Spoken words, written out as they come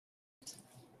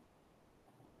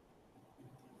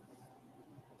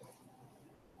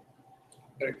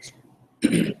Correct.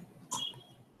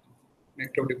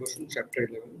 Naked of devotion chapter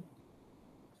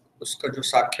 11 उसका जो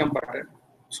साख्यम part है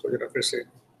उसको जरा फिर से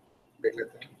देख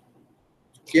लेते हैं.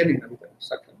 किया नहीं ना अभी तक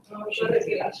साख्यम.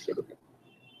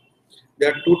 There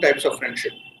are two types of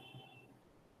friendship.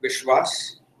 Vishwas,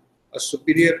 a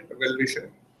superior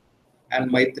well-wisher,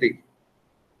 and Maitri,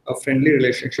 a friendly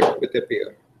relationship with a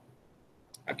peer.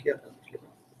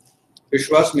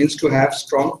 Vishwas means to have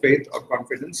strong faith or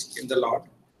confidence in the Lord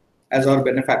as our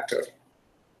benefactor.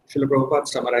 Srila Prabhupada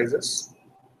summarizes,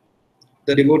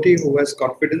 the devotee who has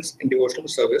confidence in devotional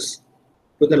service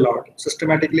to the Lord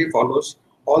systematically follows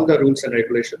all the rules and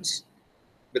regulations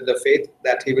with the faith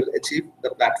that he will achieve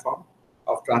the platform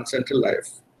of transcendental life.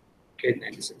 Page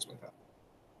 96.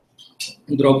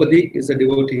 Draupadi is a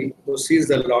devotee who sees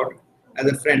the Lord as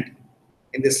a friend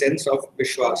in the sense of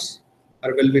Vishwas,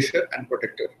 our well-wisher and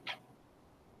protector.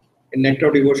 In Nectar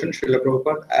of Devotion, Srila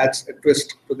Prabhupada adds a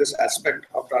twist to this aspect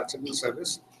of transcendental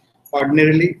service.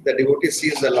 Ordinarily, the devotee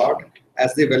sees the Lord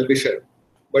as the well-wisher,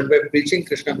 but by preaching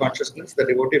Krishna consciousness, the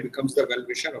devotee becomes the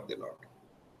well-wisher of the Lord.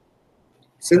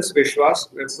 Since Vishwas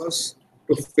refers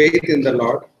to faith in the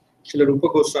Lord, Srila Rupa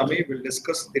Goswami will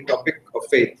discuss the topic of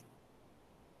faith.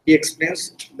 He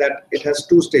explains that it has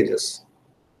two stages,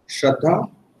 Shraddha,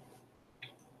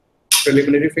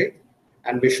 preliminary faith,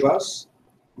 and Vishwas,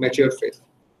 mature faith.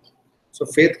 So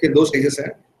faith के दो stages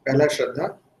हैं. पहला श्रद्धा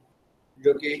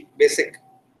जो कि basic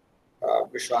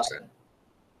विश्वास है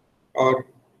और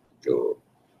जो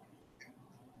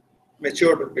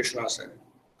मैच्योर्ड विश्वास है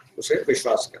उसे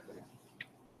विश्वास कहते हैं.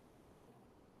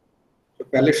 तो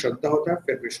पहले श्रद्धा होता है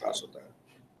फिर विश्वास होता है.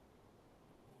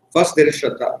 First there is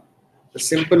Shraddha, the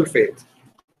simple faith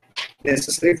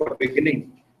necessary for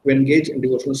beginning to engage in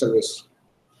devotional service.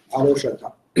 Aro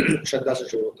Shraddha, Shraddha से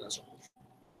शुरू होता है सब कुछ,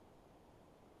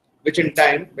 which in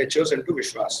time matures into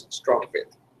Vishwas, strong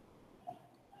faith.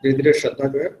 धीरे-धीरे श्रद्धा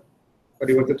जो है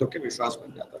परिवर्तित होकर विश्वास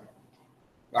बन जाता है,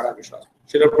 गाढ़ा विश्वास.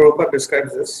 Srila Prabhupada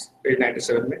describes this, page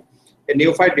 97 में. A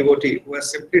neophyte devotee who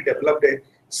has simply developed a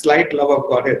slight love of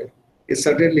Godhead is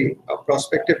certainly a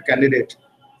prospective candidate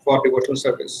for devotional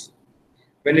service.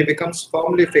 When he becomes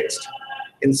firmly fixed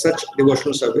in such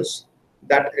devotional service,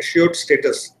 that assured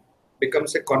status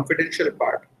becomes a confidential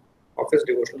part of his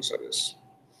devotional service.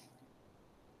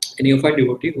 A neophyte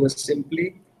devotee who has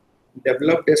simply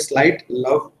developed a slight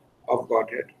love of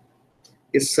Godhead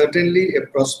is certainly a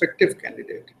prospective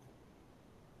candidate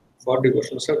for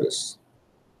devotional service.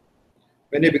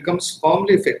 When he becomes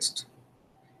firmly fixed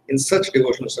in such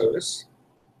devotional service,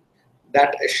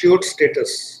 that assured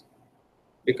status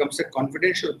becomes a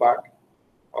confidential part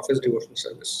of his devotional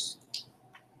service.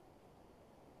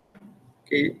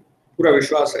 कि पूरा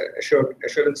विश्वास है,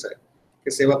 assurance है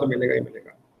कि सेवा तो मिलेगा ही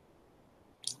मिलेगा.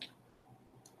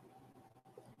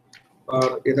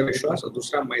 और इधर विश्वास और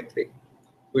दूसरा मैत्री.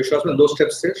 विश्वास में दो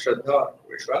स्टेप्स से श्रद्धा और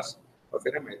विश्वास और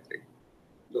फिर है मैत्री,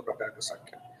 दो प्रकार का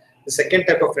साख्य. The second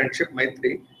type of friendship,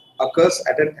 Maitri, occurs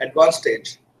at an advanced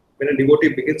stage when a devotee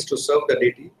begins to serve the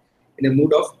deity in a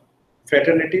mood of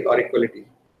fraternity or equality.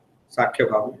 साख्य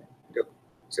भाव में जब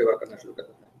सेवा करना शुरू कर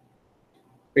देता है.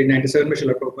 Page 97 में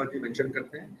श्रील प्रभुपाद जी मेंशन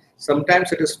करते हैं,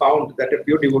 sometimes it is found that a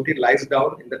pure devotee lies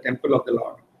down in the temple of the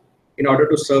Lord in order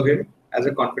to serve him as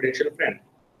a confidential friend.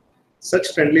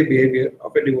 Such friendly behavior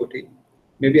of a devotee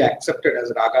may be accepted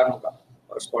as raganuga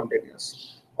or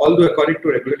spontaneous. Although according to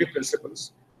regulative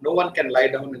principles, no one can lie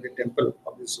down in the temple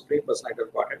of the Supreme Personality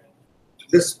of Godhead.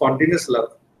 This spontaneous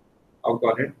love of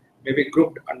Godhead may be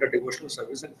grouped under devotional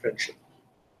service and friendship.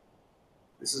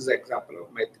 This is the example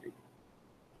of Maitri.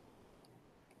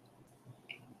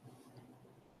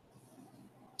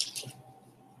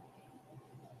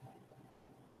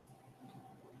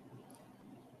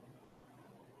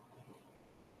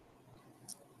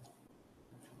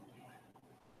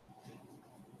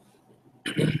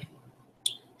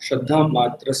 श्रद्धा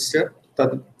मात्रस्य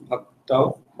तद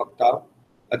भक्ताव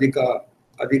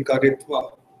अधिकारित्व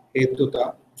हेतुता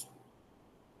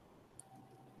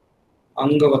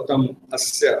अंगवतम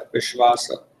अस्य विश्वास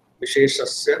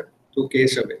विशेषस्य तु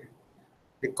केशवे.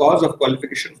 The cause of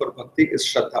qualification for bhakti is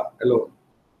Shraddha alone.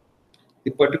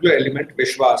 The particular element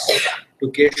Vishwas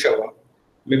to Keshava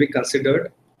may be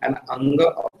considered an anga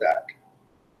of that.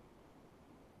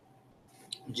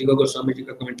 Jiva Goswami ji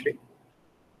ka commentary.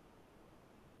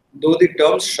 Though the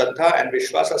terms Shraddha and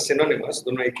Vishwas are synonymous,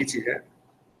 दोनों एक ही चीज है.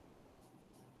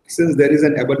 Since there is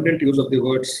an abundant use of the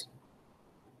words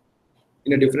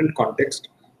in a different context,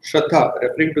 Shraddha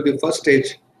referring to the first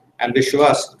stage and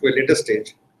Vishwas to a later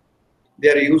stage, they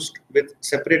are used with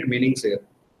separate meanings here.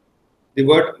 The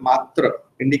word matra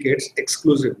indicates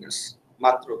exclusiveness.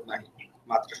 Matra nahi,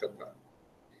 matra Shraddha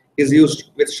is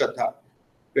used with Shraddha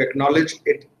to acknowledge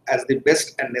it as the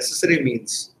best and necessary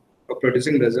means of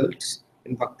producing results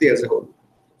in bhakti as a whole.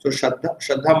 So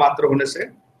श्रद्धा मात्र होने से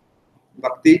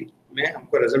भक्ति में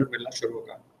हमको result मिलना शुरू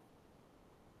होगा.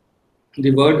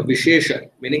 The word vishesha,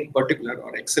 meaning particular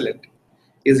or excellent,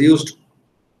 is used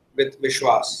with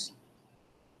vishwas.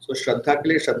 So श्रद्धा के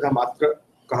लिए श्रद्धा मात्र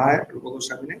कहा है रूप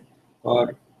गोस्वामी ने,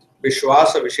 और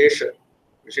विश्वास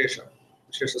विशेषस्य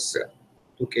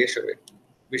तो केशवे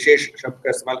विशेष शब्द का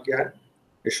इस्तेमाल किया है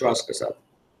विश्वास के साथ.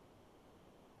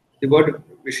 The word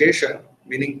vishesha,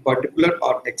 meaning particular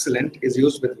or excellent, is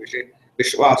used with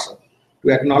vishwas to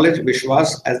acknowledge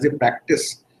vishwas as the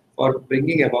practice for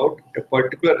bringing about a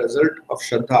particular result of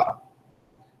shraddha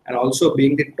and also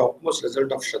being the topmost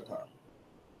result of shraddha.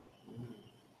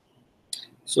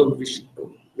 So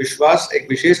विश्वास एक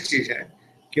विशेष चीज है,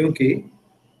 क्योंकि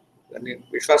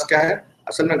विश्वास क्या है,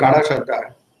 असल में गाढ़ा श्रद्धा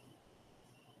है.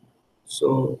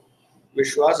 So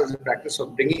विश्वास is a practice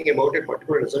of bringing about a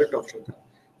particular result of shraddha.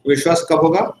 विश्वास कब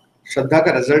होगा, श्रद्धा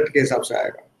का रिजल्ट के हिसाब से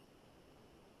आएगा,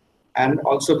 and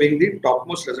also being the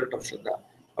topmost result of shraddha.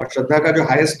 और श्रद्धा का जो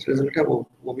highest result है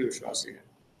वो भी विश्वास ही है.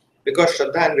 Because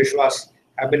shraddha and vishwas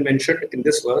have been mentioned in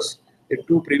this verse, the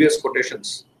two previous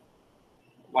quotations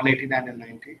 189 and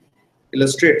 90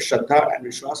 illustrate Shraddha and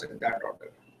Vishwas in that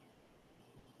order.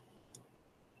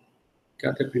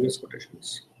 क्या थे previous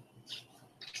quotations?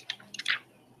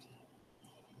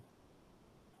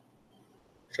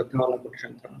 श्रद्धा वाला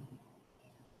quotation था.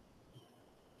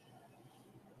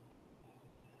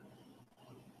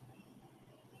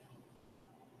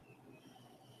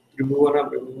 त्रिभुवना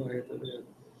प्रभुवा है तो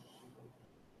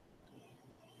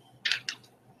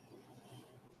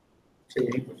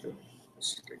यही पूछो.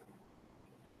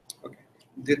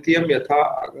 द्वितीयं यथा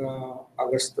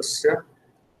अगस्त्य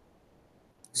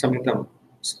संहिता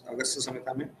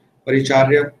में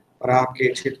परिचार्य परा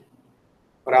केचित्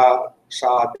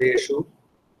प्रासादेषु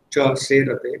च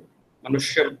सेरते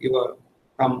मनुष्यम् इव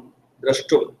तं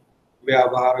द्रष्टुं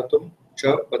व्यावहारतुं च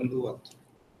बन्धुवत्.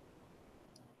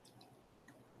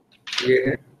 ये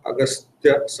है अगस्त्य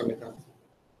संहिता.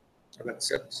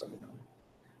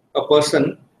 A person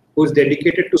who is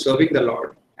dedicated to serving the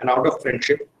Lord and out of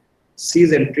friendship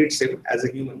sees and treats him as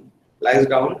a human lies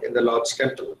down in the Lord's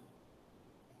temple.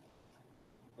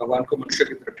 भगवान को मनुष्य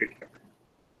की तरह ट्रीट करते हैं,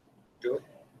 जो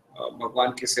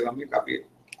भगवान की सेवा में काफी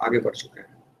आगे बढ़ चुके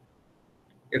हैं.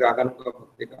 ये रागानुगा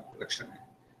भक्ति का लक्षण है.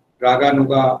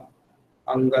 रागानुगा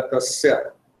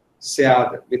अंगतस्य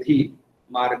स्याद् विधि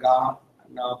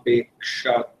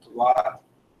मार्गानपेक्षत्वात्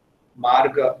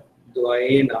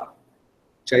मार्गद्वयेन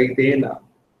चैतेन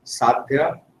साध्य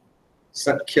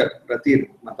Sakhya Pratir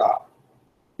Mata.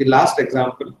 The last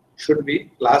example should be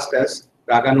classed as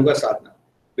Raganuga Sadhana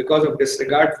because of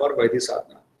disregard for Vaidhi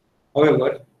Sadhana.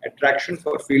 However, attraction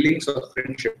for feelings of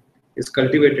friendship is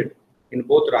cultivated in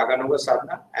both Raganuga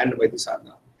Sadhana and Vaidhi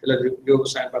Sadhana.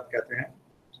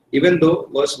 Even though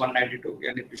verse 192,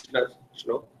 yani Pishla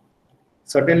Shlok,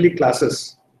 certainly classed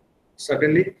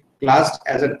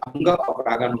as an Anga of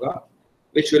Raganuga,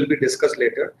 which will be discussed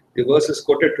later, the verse is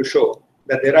quoted to show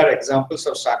that there are examples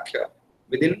of Sakhya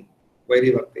within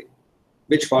Vaidhi Bhakti,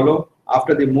 which follow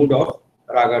after the mood of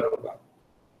Raganuga,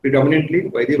 predominantly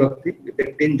Vaidhi Bhakti with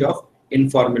a tinge of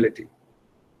informality.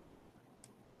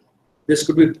 This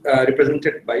could be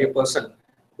represented by a person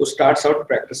who starts out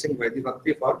practicing Vaidhi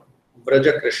Bhakti for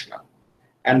Vraja Krishna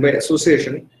and by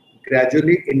association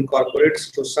gradually incorporates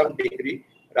to some degree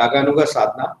Raganuga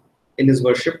Sadhana in his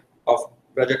worship of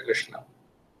Vraja Krishna.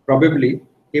 Probably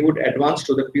he would advance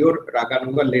to the pure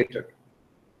Raganuga later.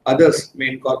 Others may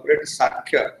incorporate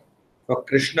Sakhya for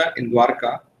Krishna in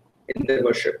Dwarka in their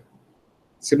worship,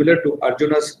 similar to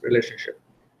Arjuna's relationship,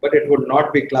 but it would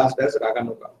not be classed as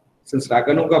Raganuga, since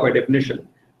Raganuga by definition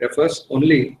refers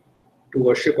only to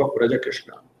worship of Vraja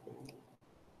Krishna.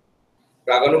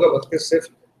 Raganuga Bhakti सिर्फ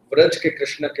व्रज के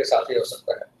कृष्ण के साथ ही हो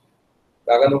सकता है.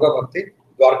 Raganuga Bhakti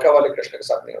Dwarka वाले कृष्ण के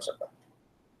साथ नहीं हो सकता.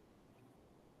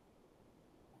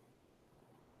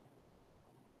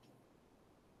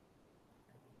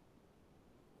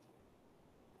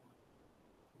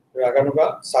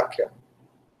 रागानुगा साख्य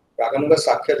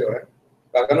जो है,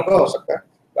 रागानुगा हो सकता है,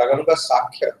 रागानुगा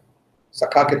साख्य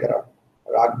सखा की तरह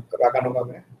रागानुगा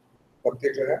में भक्ति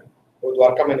जो है वो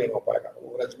द्वारका में नहीं हो पाएगा,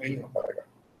 वो व्रज में ही हो पाएगा.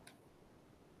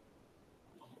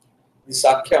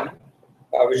 साख्यम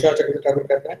विश्वनाथ चक्रवर्ती ठाकुर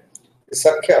कहते हैं,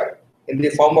 साख्य in the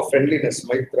form of friendliness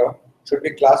maitra should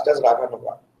be classed as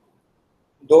raganuga,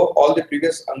 though all the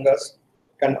previous angas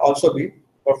can also be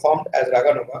performed as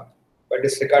raganuga. By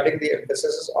disregarding the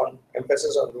emphasis on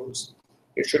rules,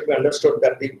 it should be understood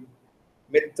that the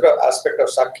mitra aspect of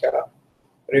Sakhya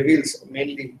reveals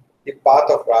mainly the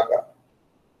path of raga,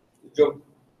 जो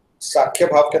साख्य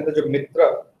भाव के अंदर जो मित्र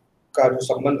का जो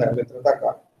संबंध है, मित्रता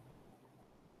का,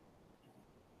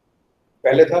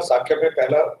 पहले था साख्य में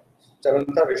पहला चरण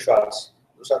था विश्वास,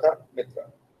 दूसरा था मित्र।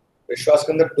 विश्वास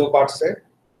के अंदर दो पार्ट से,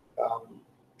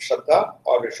 श्रद्धा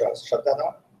और विश्वास। श्रद्धा था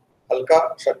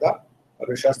हल्का श्रद्धा और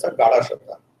विश्वास था गाढ़ा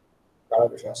श्रद्धा, गाढ़ा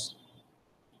विश्वास।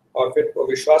 और फिर वो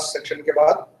विश्वास सेक्शन के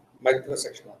बाद मैत्र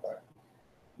सेक्शन आता है।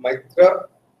 मैत्र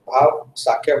भाव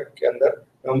साख्य के अंदर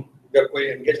हम जब कोई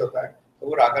एंगेज होता है तो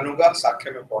वो रागानुगा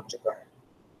साख्य में पहुंच चुका है,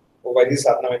 वो वैदिक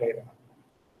साधना में नहीं रहा।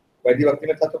 वैदिक भक्ति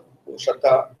में था तो वो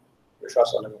श्रद्धा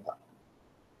विश्वास वाले में था,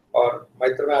 और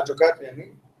मैत्र में आ चुका है तो यानी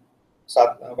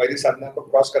वैदिक साधना को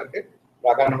क्रॉस करके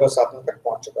रागानुगा साधना तक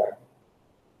पहुंच चुका है।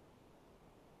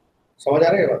 समझ आ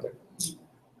रही है बात?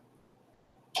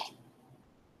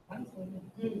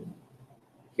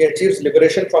 He achieves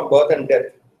liberation from birth and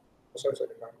death. Sorry.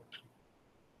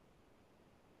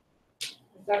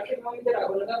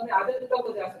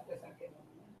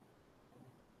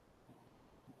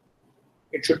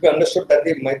 It should be understood that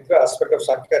the Maitra aspect of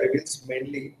Sakya reveals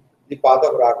mainly the path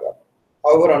of Raga.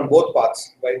 However, on both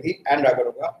paths, Vaidhi and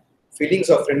Raganuga, feelings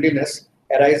of friendliness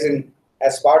arising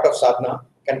as part of sadhana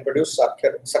can produce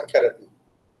Sakya Rati.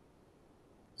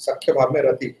 Sakya भाव में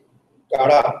रति,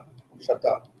 गाढ़ा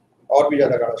श्रद्धा, और भी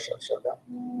ज्यादा गाढ़ा श्रद्धा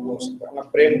हो सकता है।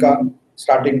 प्रेम का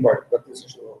स्टार्टिंग पॉइंट रति से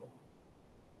शुरू होगा।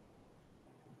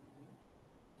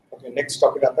 ओके, नेक्स्ट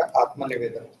टॉपिक आता है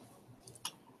आत्मनिवेदन।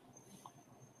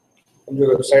 हम जो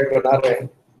वेबसाइट बना रहे हैं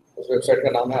उस वेबसाइट का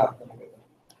नाम है आत्मनिवेदन,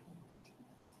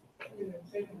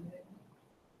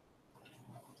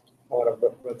 और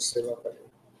अब सेवा का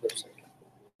वेबसाइट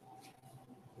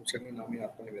नाम है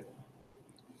आत्मनिवेदन।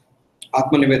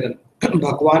 आत्मनिवेदन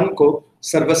भगवान को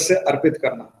सर्वस्व अर्पित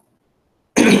करना।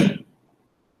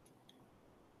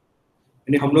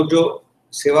 यानी हम लोग जो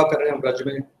सेवा कर रहे हैं ब्रज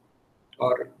में,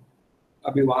 और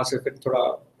अभी वहां से फिर थोड़ा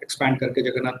एक्सपैंड करके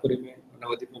जगन्नाथपुरी में,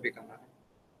 नवद्वीप में भी करना है।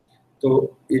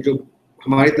 तो ये जो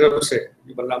हमारी तरफ से,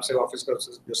 जो बलराम सेवा ऑफिस की तरफ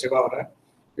से जो सेवा हो रहा है,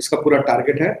 इसका पूरा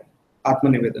टारगेट है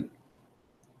आत्मनिवेदन।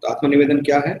 तो आत्मनिवेदन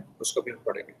क्या है उसको भी हम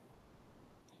पढ़ेंगे।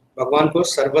 भगवान को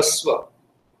सर्वस्व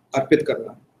अर्पित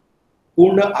करना।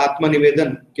 पूर्ण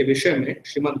आत्मनिवेदन के विषय में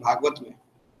श्रीमद् भागवत में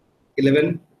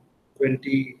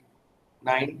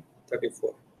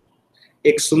 11:29-34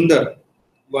 एक सुंदर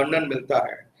वर्णन मिलता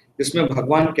है, जिसमें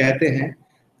भगवान कहते हैं,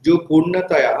 जो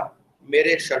पूर्णतया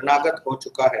मेरे शरणागत हो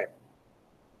चुका है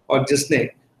और जिसने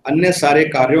अन्य सारे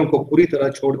कार्यों को पूरी तरह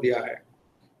छोड़ दिया है,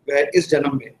 वह इस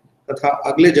जन्म में तथा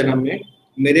अगले जन्म में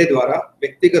मेरे द्वारा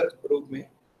व्यक्तिगत रूप में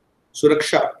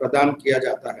सुरक्षा प्रदान किया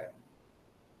जाता है।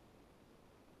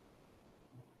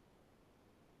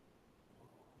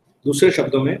 दूसरे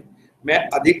शब्दों में, मैं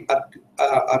अधिक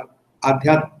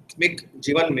आध्यात्मिक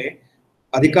जीवन में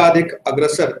अधिकाधिक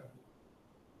अग्रसर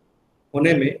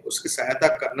होने में उसकी सहायता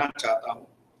करना चाहता हूँ।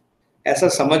 ऐसा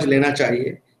समझ लेना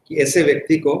चाहिए कि ऐसे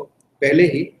व्यक्ति को पहले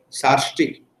ही साष्टी,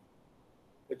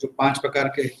 जो 5 प्रकार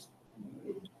के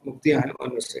मुक्तियां हैं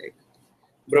उनमें से एक,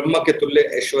 ब्रह्म के तुल्य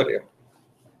ऐश्वर्य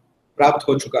प्राप्त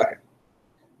हो चुका है।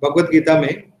 भगवत गीता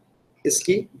में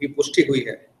इसकी भी पुष्टि हुई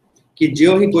है कि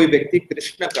ज्यों ही कोई व्यक्ति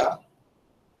कृष्ण का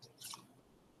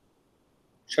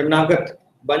शरणागत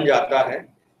बन जाता है,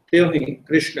 त्यों ही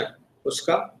कृष्ण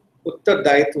उसका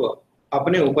उत्तरदायित्व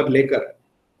अपने ऊपर लेकर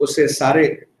उसे सारे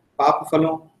पाप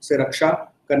फलों से रक्षा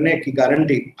करने की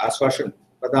गारंटी, आश्वासन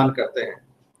प्रदान करते हैं।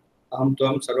 अहम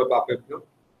त्वं सर्व पापेभ्यो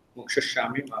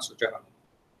मोक्षयिष्यामि मा शुचः।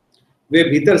 वे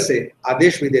भीतर से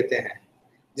आदेश भी देते हैं,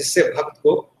 जिससे भक्त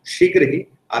को शीघ्र ही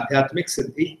आध्यात्मिक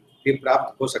सिद्धि भी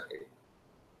प्राप्त हो सके।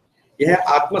 यह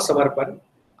आत्मसमर्पण,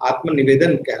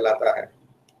 आत्मनिवेदन कहलाता है।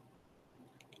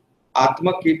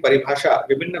 आत्मा की परिभाषा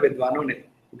विभिन्न विद्वानों ने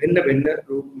भिन्न भिन्न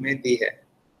रूप में दी है।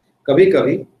 कभी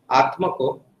कभी आत्मा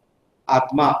को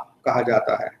आत्मा कहा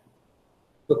जाता है,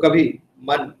 तो कभी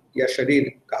मन या शरीर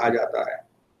कहा जाता है।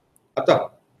 अतः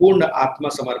पूर्ण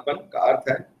आत्मसमर्पण का अर्थ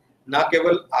है न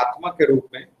केवल आत्मा के रूप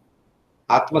में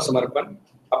आत्मसमर्पण,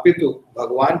 अपितु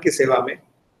भगवान की सेवा में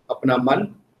अपना मन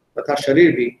तथा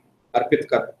शरीर भी अर्पित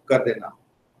कर देना।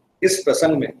 इस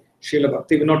प्रसंग में श्रील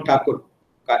भक्ति विनोद ठाकुर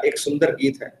का एक सुंदर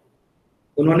गीत है।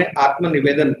 उन्होंने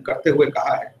आत्मनिवेदन करते हुए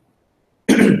कहा है,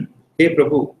 हे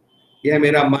प्रभु, यह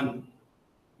मेरा मन,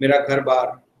 मेरा घर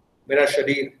बार, मेरा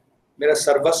शरीर, मेरा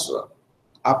सर्वस्व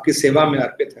आपकी सेवा में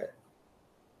अर्पित है।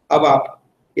 अब आप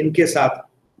इनके साथ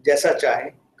जैसा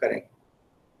चाहें करें।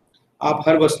 आप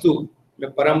हर वस्तु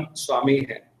में परम स्वामी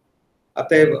हैं।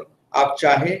 अतएव आप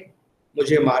चाहे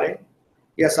मुझे मारें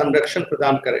या संरक्षण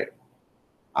प्रदान करें,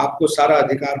 आपको सारा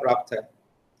अधिकार प्राप्त है।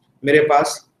 मेरे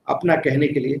पास अपना कहने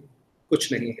के लिए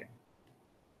कुछ नहीं है।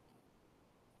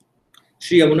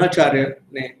 श्री यमुनाचार्य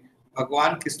ने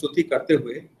भगवान की स्तुति करते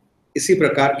हुए इसी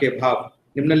प्रकार के भाव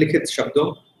निम्नलिखित शब्दों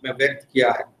में व्यक्त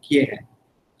किए हैं।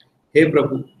 हे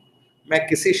प्रभु, मैं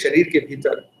किसी शरीर के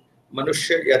भीतर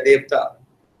मनुष्य या देवता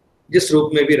जिस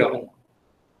रूप में भी रहूं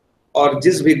और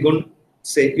जिस भी गुण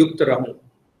से युक्त रहूं,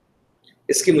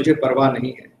 इसकी मुझे परवाह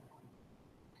नहीं है।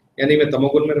 यानी मैं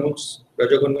तमोगुण में रहूं,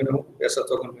 रजोगुण में रहूं या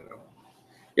सत्वगुण में रहूं,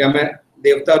 या मैं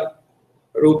देवता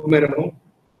रूप में रहूं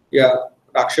या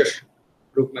राक्षस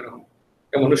रूप में रहूं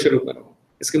या मनुष्य रूप में रहूं,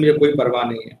 इसकी मुझे कोई परवाह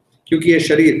नहीं है, क्योंकि ये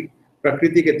शरीर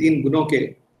प्रकृति के 3 गुणों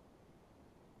के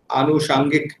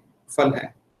आनुषांगिक फल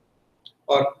है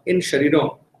और इन शरीरों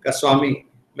का स्वामी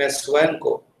मैं स्वयं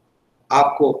को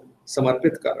आपको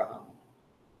समर्पित कर रहा हूं।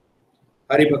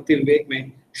 हरि भक्ति विवेक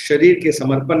में शरीर के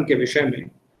समर्पण के विषय में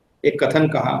एक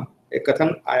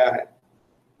कथन आया है।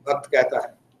 भक्त कहता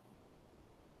है,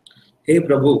 हे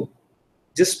प्रभु,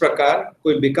 जिस प्रकार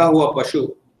कोई बिका हुआ पशु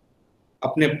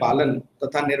अपने पालन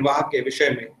तथा निर्वाह के विषय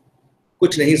में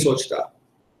कुछ नहीं सोचता,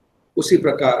 उसी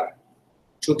प्रकार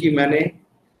चूंकि मैंने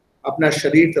अपना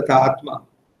शरीर तथा आत्मा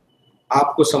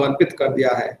आपको समर्पित कर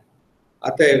दिया है,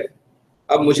 अतएव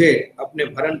अब मुझे अपने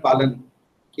भरण पालन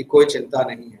की कोई चिंता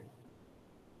नहीं है।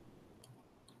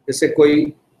 जैसे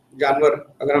कोई जानवर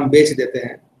अगर हम बेच देते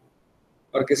हैं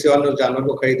और किसी और ने उस जानवर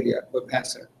को खरीद लिया, कोई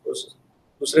भैंस है, उस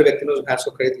दूसरे व्यक्ति ने उस भैंस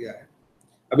को खरीद लिया है,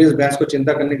 अभी इस भैंस को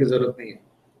चिंता करने की जरूरत नहीं है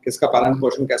कि इसका पालन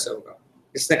पोषण कैसे होगा,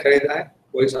 जिसने खरीदा है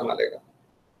वही संभालेगा।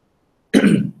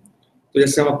 तो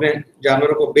जैसे हम अपने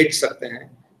जानवरों को बेच सकते हैं,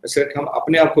 वैसे हम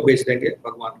अपने आप को बेच देंगे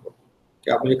भगवान को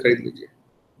कि आप मुझे खरीद लीजिए,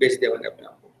 बेच दिया मैंने अपने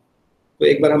आप को। तो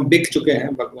एक बार हम बिक चुके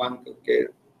हैं भगवान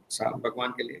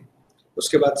के लिए,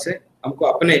 उसके बाद से हमको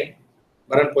अपने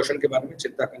भरण पोषण के बारे में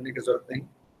चिंता करने की जरूरत नहीं,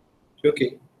 क्योंकि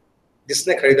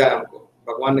जिसने खरीदा है हमको,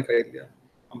 भगवान ने खरीद लिया,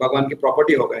 हम भगवान की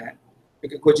प्रॉपर्टी हो गए हैं।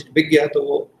 क्योंकि कुछ बिक गया तो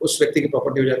वो उस व्यक्ति की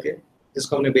प्रॉपर्टी हो जाती है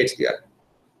जिसको हमने बेच दिया है।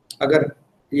 अगर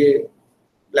ये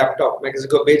लैपटॉप मैं किसी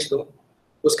को बेच दूं,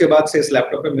 उसके बाद से इस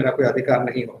लैपटॉप पे मेरा कोई अधिकार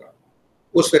नहीं होगा,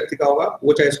 उस व्यक्ति का होगा।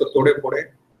 वो चाहे इसको तोड़े फोड़े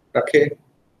रखे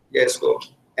या इसको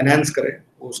एनहांस करे,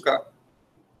 वो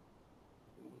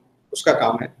उसका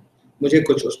काम है, मुझे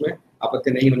कुछ उसमें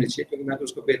आपत्ति नहीं होनी चाहिए, क्योंकि मैं तो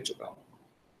उसको बेच चुका हूँ।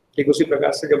 ठीक उसी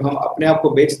प्रकार से जब हम अपने आप को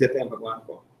बेच देते हैं भगवान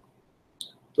को,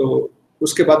 तो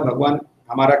उसके बाद भगवान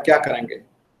हमारा क्या करेंगे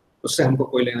उससे हमको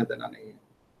कोई लेना देना नहीं है।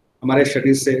 हमारे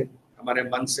शरीर से, हमारे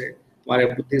मन से, हमारे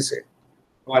बुद्धि से,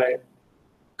 हमारे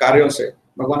कार्यों से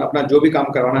भगवान अपना जो भी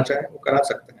काम करवाना चाहे वो करा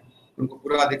सकते हैं, उनको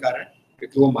पूरा अधिकार है,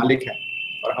 क्योंकि वो मालिक है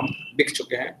और हम बिक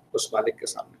चुके हैं उस मालिक के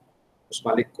सामने। उस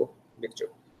मालिक को बिक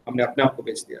चुके, हमने अपने आप को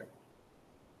बेच दिया है।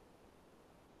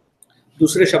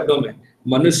 दूसरे शब्दों में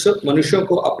मनुष्यों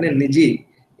को अपने निजी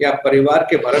या परिवार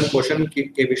के भरण पोषण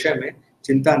के विषय में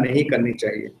चिंता नहीं करनी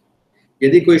चाहिए।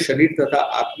 यदि कोई शरीर तथा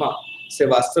आत्मा से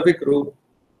वास्तविक रूप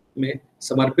में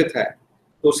समर्पित है,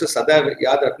 तो उसे सदैव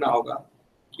याद रखना होगा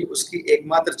कि उसकी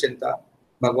एकमात्र चिंता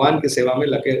भगवान की सेवा में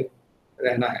लगे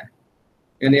रहना है।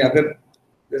 यानी अगर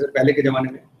जैसे पहले के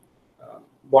जमाने में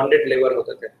बॉन्डेड लेबर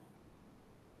होते थे,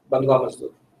 बंधुआ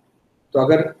मजदूर, तो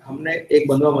अगर हमने एक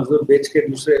बंधुआ मजदूर बेच के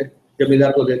दूसरे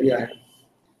जमींदार को दे दिया है,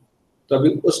 तो अभी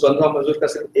उस बंधुआ मजदूर का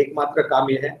सिर्फ एकमात्र काम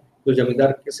यह है जो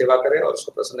जमींदार की सेवा करे और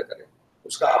उसको प्रसन्न करे।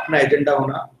 उसका अपना एजेंडा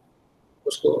होना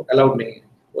उसको अलाउड नहीं है।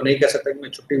 वो नहीं कह सकता कि मैं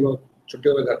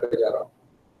छुट्टियों में घर पे जा रहा हूँ,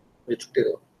 मुझे छुट्टी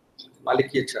दो। मालिक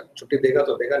की इच्छा, छुट्टी देगा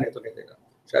तो देगा, नहीं तो नहीं देगा।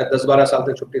 शायद 10-12 साल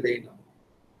तक छुट्टी दे ही ना,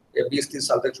 या 20-30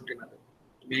 साल तक छुट्टी ना दे,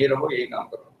 तुम यही रहो, यही काम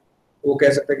करो। वो कह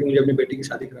सकता है कि मुझे अपनी बेटी की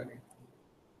शादी करानी है,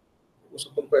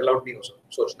 उसको तुमको अलाउड नहीं हो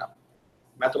सोचना,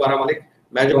 मैं तुम्हारा मालिक,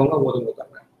 मैं जो होगा वो तुमको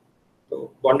करना है।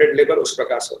 तो बॉन्डेड लेबर उस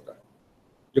प्रकार से होता है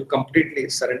जो कंप्लीटली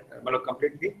सरेंडर, मतलब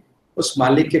कंप्लीटली उस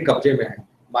मालिक के कब्जे में है।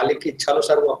 मालिक की इच्छा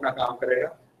अनुसार वो अपना काम करेगा,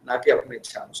 ना कि अपनी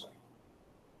इच्छा अनुसार।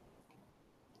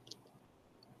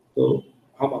 तो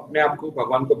हम अपने आप को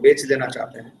भगवान को बेच देना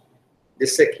चाहते हैं,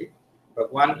 जिससे कि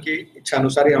भगवान की इच्छा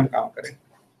अनुसार ही हम काम करें,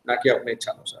 ना कि अपनी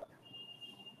इच्छा अनुसार।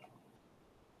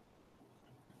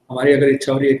 हमारी अगर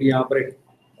इच्छा हो रही है कि यहाँ पर एक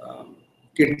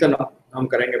कीर्तन हम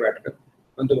करेंगे बैठकर,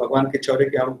 परंतु भगवान की इच्छा हो रही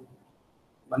है कि हम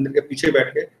मंदिर के पीछे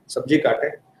बैठ के सब्जी काटे,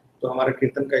 तो हमारे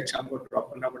कीर्तन का इच्छा हमको ड्रॉप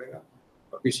करना पड़ेगा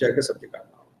और पीछे आके सब्जी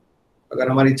काटना होगा। अगर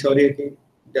हमारी इच्छा हो रही है कि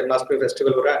जन्माष्टमी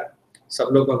फेस्टिवल हो रहा है, सब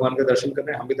लोग भगवान के दर्शन कर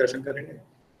रहे हैं, हम भी दर्शन करेंगे,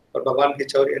 और भगवान की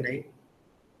इच्छा हो रही है नहीं,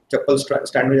 चप्पल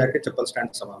स्टैंड में जाके चप्पल स्टैंड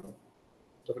संभालो,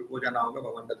 तो फिर वो जाना होगा,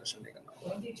 भगवान का दर्शन नहीं करना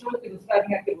होगा।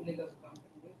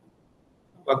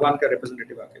 भगवान का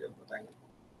रिप्रेजेंटेटिव आके जब बताएंगे।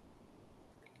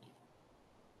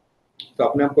 तो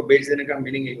अपने आप को बेच देने का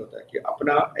मीनिंग यही होता है कि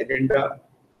अपना एजेंडा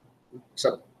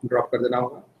सब ड्रॉप कर देना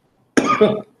होगा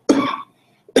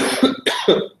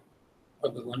और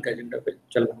भगवान का एजेंडा पे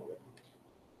चलना होगा।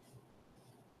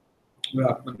 मैं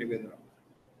आत्मनिवेदन,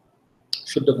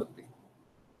 शुद्ध भक्ति।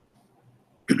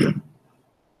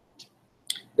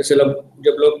 जैसे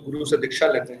जब लोग गुरु से दीक्षा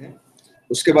लेते हैं,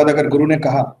 उसके बाद अगर गुरु ने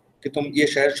कहा कि तुम ये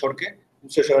शहर छोड़ के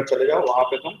दूसरे शहर चले जाओ, वहां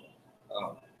पे तुम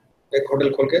एक होटल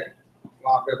खोल के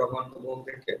वहां पे भगवान को भोग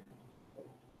दे के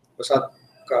प्रसाद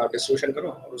का डिस्ट्रीब्यूशन करो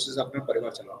और उसी से अपना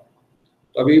परिवार चलाओ।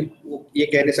 तो अभी वो ये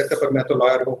कह नहीं सकता, पर मैं तो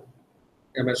लॉयर हूँ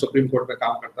या मैं सुप्रीम कोर्ट में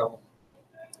काम करता हूँ,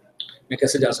 मैं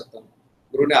कैसे जा सकता हूँ?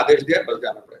 गुरु ने आदेश दिया, बस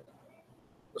जाना पड़ेगा।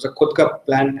 उसे खुद का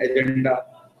प्लान, एजेंडा,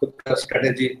 खुद का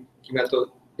स्ट्रेटेजी कि मैं तो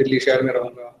दिल्ली शहर में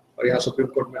रहूंगा और यहाँ सुप्रीम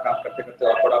कोर्ट में काम करते करते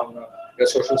और पढ़ाऊंगा, मेरा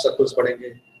सोशल सर्कल्स बढ़ेंगे,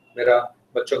 मेरा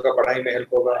बच्चों का पढ़ाई में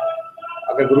हेल्प होगा।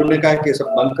 अगर गुरु ने कहा कि ये सब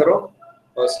बंद करो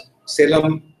और सेलम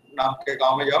नाम के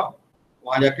गांव में जाओ,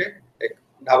 वहां जाके एक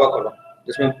ढाबा खोलो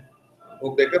जिसमें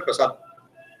भोग देकर प्रसाद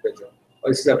बेचो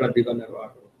और इससे अपना जीवन निर्वाह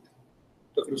करो,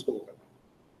 तो फिर उसको वो करना।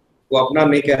 वो अपना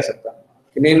नहीं कह सकता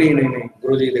कि नहीं नहीं नहीं नहीं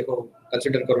गुरु जी देखो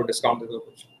कंसिडर करो, डिस्काउंट दे दो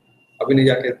कुछ, अभी नहीं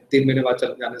जाके 3 महीने बाद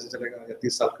जाने से चलेगा या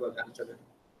 30 साल के बाद जाने चलेगा,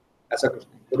 ऐसा कुछ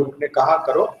नहीं। गुरु ने कहा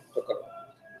करो तो करो।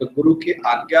 तो गुरु की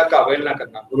आज्ञा का अवहेलना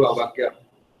करना, गुरु अवाज्ञा,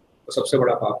 तो सबसे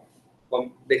बड़ा पाप हम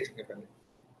देख चुके पहले।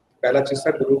 पहला चीज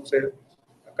था गुरु से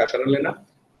का शरण लेना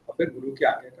और फिर गुरु की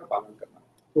आज्ञा का पालन करना।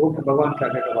 तो भगवान की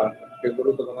आज्ञा का पालन करना, फिर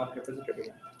गुरु तो भगवान कहते हैं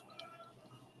कैसे।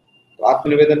 तो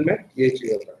आत्मनिवेदन में ये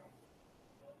चीज होता है।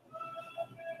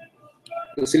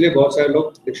 इसीलिए बहुत सारे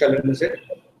लोग दीक्षा लेने से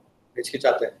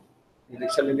हिचकिचाते हैं,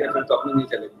 दीक्षा ले लिया फिर तो अपनी नहीं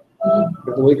चलेगी,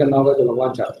 फिर तो वही करना होगा जो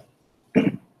भगवान चाहते हैं।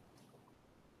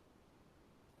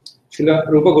 श्रील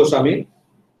रूप गोस्वामी,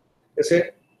 जैसे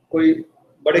कोई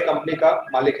बड़े कंपनी का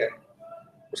मालिक है,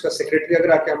 उसका सेक्रेटरी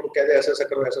अगर आके हमको कह दे ऐसा ऐसा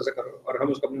करो, ऐसा ऐसा करो, और हम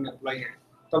उस कंपनी में एम्प्लॉई हैं,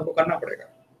 तो हमको करना पड़ेगा।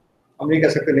 हम नहीं कह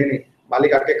सकते नहीं नहीं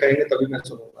मालिक आके कहेंगे तभी मैं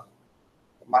सुनूंगा।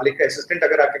 मालिक का असिस्टेंट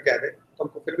अगर आके कह दे तो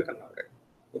हमको फिर भी करना पड़ेगा,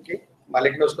 क्योंकि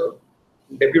मालिक ने उसको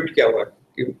डेप्यूट किया हुआ है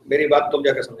कि मेरी बात तुम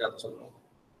जाकर समझा दो सब लोगों को।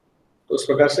 तो उस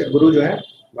प्रकार से गुरु जो है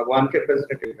भगवान के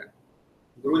रिप्रेजेंटेटिव है।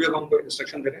 गुरु जब हमको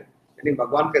इंस्ट्रक्शन दे रहे हैं, यानी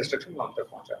भगवान का इंस्ट्रक्शन हम तक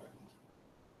पहुंचा रहे हैं,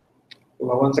 तो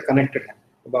भगवान से कनेक्टेड है,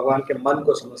 तो भगवान के मन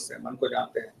को समझते हैं, मन को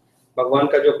जानते हैं। भगवान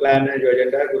का जो प्लान है, जो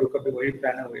एजेंडा है, गुरु का भी वही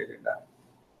प्लान है, वही एजेंडा है।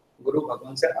 गुरु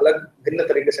भगवान से अलग भिन्न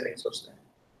तरीके से नहीं सोचते हैं।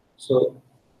 सो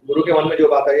गुरु के मन में जो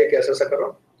बात आई है कि ऐसा ऐसा करो,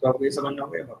 तो आपको ये समझना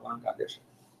होगा भगवान का आदेश है।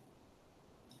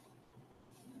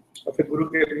 और फिर गुरु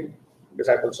के भी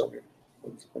डिसाइपल्स होंगे,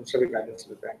 उनसे भी गाइडेंस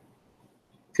लेते हैं।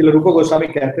 श्रील रूप गोस्वामी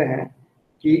कहते हैं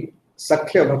कि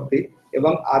सख्य भक्ति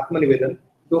एवं आत्मनिवेदन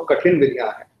दो कठिन विधियां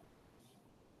हैं।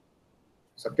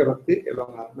 सख्य भक्ति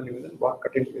एवं आत्मनिवेदन बहुत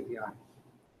कठिन विधियां हैं।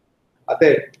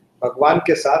 अतः भगवान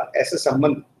के साथ ऐसे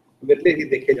संबंध विरले ही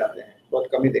देखे जाते हैं, बहुत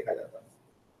कम ही देखा जाता है,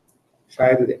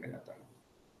 शायद ही देखा जाता है।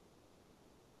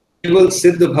 केवल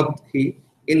सिद्ध भक्त ही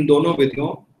इन दोनों विधियों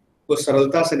को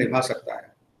सरलता से निभा सकता है।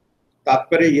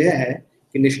 तात्पर्य यह है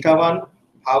कि निष्ठावान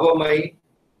भावमयी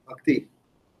भक्ति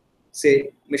से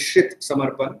मिश्रित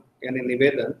समर्पण यानी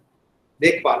निवेदन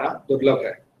देख पाना दुर्लभ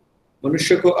है।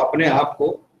 मनुष्य को अपने आप को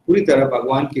पूरी तरह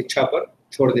भगवान की इच्छा पर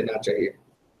छोड़ देना चाहिए।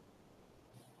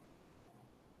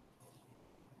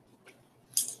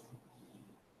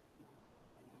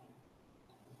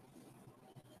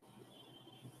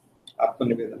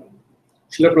 आत्मनिवेदन।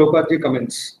 Srila Prabhupada ji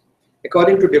comments,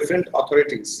 according to different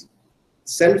authorities,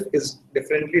 self is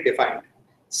differently defined.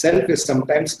 Self is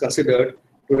sometimes considered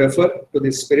to refer to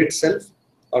the spirit self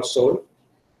or soul,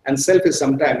 and self is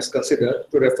sometimes considered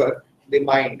to refer to the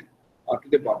mind or to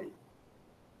the body.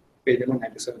 Page number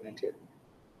 97-98.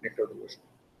 Nectar of Devotion.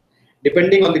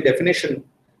 Depending on the definition,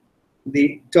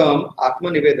 the term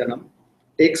Atmanivedanam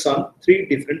takes on 3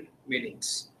 different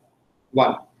meanings.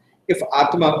 1. If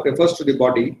Atma refers to the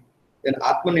body, then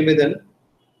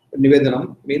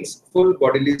Nivedanam means full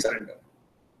bodily surrender.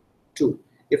 2.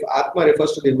 If Atma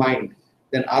refers to the mind,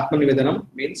 then Atmanivedanam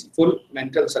means full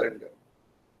mental surrender.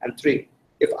 And 3.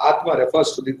 If Atma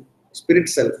refers to the spirit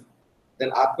self,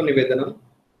 then Atmanivedanam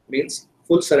means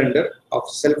full surrender of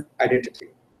self-identity.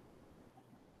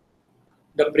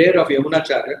 The prayer of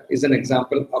Yamunacharya is an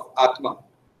example of Atma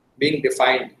being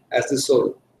defined as the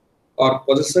soul or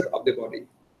possessor of the body.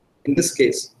 In this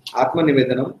case, Atma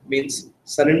Nivedanam means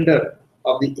surrender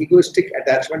of the egoistic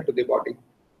attachment to the body.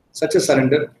 Such a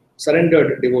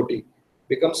surrendered devotee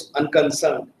becomes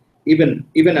unconcerned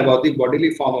even about the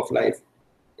bodily form of life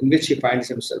in which he finds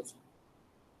himself.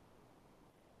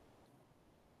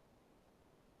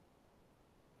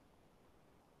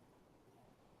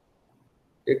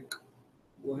 एक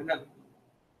वो है ना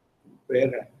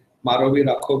prayer है, मारो भी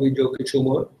राखो भी जो किछु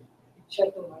मोर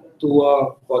तुआ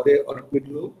पौधे और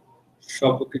मिलू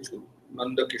सब किछु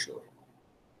नंद किशोर।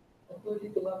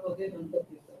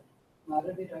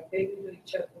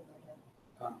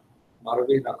 हाँ, मारो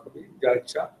भी राखो भी जा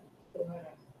इच्छा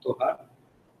तुहार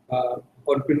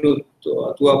और पिन्नु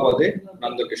तुआ पौधे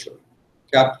नंद किशोर।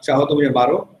 चाहे आप चाहो तो मुझे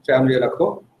मारो, चाहे मुझे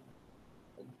रखो,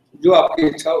 जो आपकी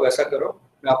इच्छा हो वैसा करो,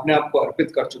 मैं अपने आप को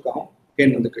अर्पित कर चुका हूँ हे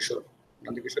नंदकिशोर।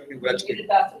 नंदकिशोर ने व्रज की निज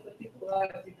दास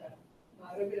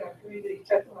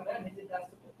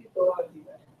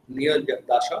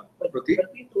प्रति,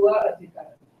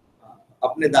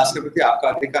 अपने दास के प्रति आपका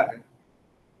अधिकार है,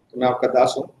 तो मैं आपका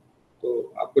दास हूँ,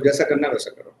 तो आपको जैसा करना है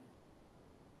वैसा करो।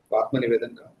 तो आत्मनिवेदन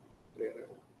का प्रेयर है।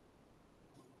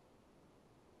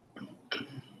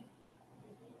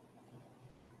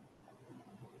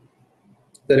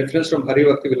 The reference from Hari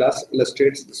Bhakti Vilas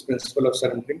illustrates this principle of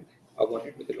surrendering our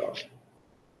body to the Lord.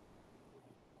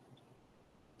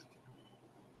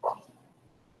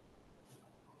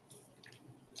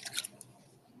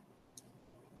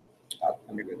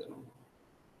 आत्मनिवेदन।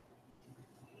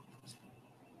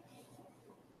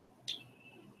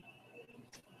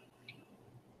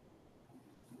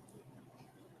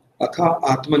 अथा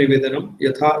आत्मनिवेदनम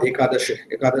यथा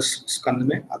एकादश स्कंद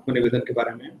में आत्मनिवेदन के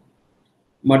बारे में,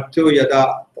 मर्त्यो यदा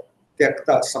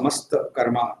त्यक्ता समस्त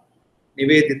कर्मा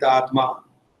निवेदितात्मा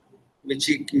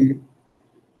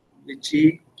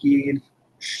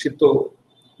विचिकीर्षितो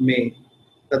में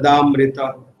तदामृत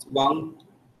वं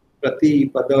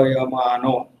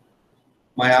प्रतिपदयमानो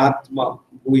मयात्म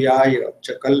भूयाय च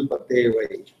कल्पते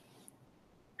वै।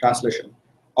 Translation: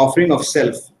 offering of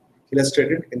self,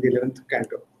 illustrated in the 11th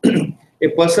canto. A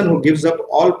person who gives up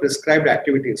all prescribed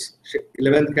activities,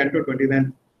 11th canto,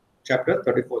 29th chapter,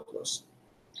 34th verse.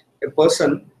 A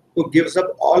person who gives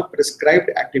up all prescribed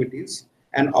activities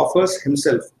and offers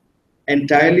himself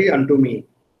entirely unto me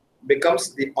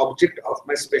becomes the object of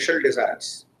my special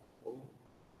desires.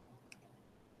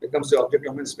 Becomes the object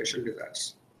of my special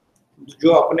desires.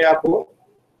 जो अपने आप को,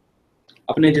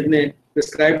 अपने जितने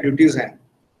prescribed duties हैं,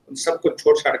 उन सबको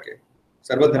छोड़ छाड़ के,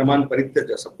 सर्वधर्मान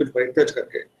परित्यज्य, सब कुछ परित्यज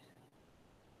करके,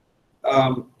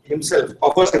 himself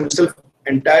offers himself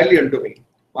entirely unto me,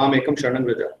 माम एकम शरणं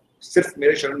व्रज, सिर्फ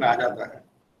मेरे शरण में आ जाता है,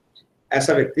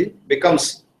 ऐसा व्यक्ति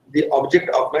becomes the object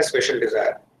of my special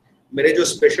desire. मेरे जो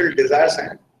special desires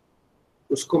हैं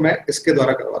उसको मैं इसके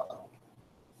द्वारा करवाता हूँ.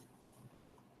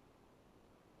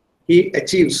 He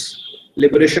achieves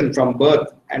liberation from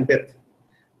birth and death.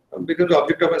 Because the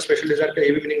object of my special desire का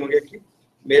ये भी meaning हो गया कि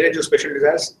मेरे जो special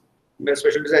desires, मेरा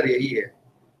special desire यही है.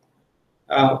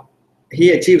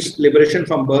 He achieves liberation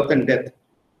from birth and death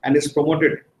and is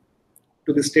promoted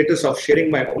to the status of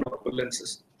sharing my own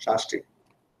opulences. Shastri.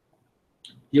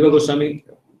 Jiva Goswami,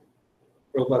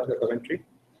 Prabhupada commentary.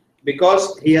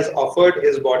 Because he has offered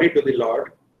his body to the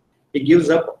Lord, he gives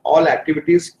up all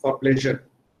activities for pleasure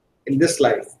in this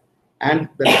life and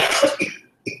the next.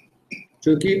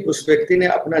 क्योंकि उस व्यक्ति ने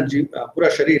अपना पूरा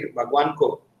शरीर भगवान को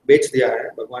बेच दिया है,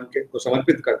 भगवान के को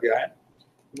समर्पित कर दिया है,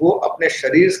 वो अपने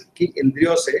शरीर की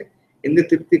इंद्रियों से इंद्रिय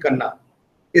तृप्ति करना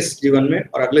इस जीवन में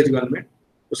और अगले जीवन में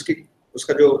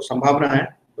उसका जो संभावना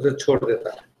है उसे छोड़ देता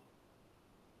है,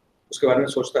 उसके बारे में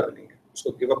सोचता भी नहीं है,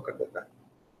 उसको गिव अप कर देता है.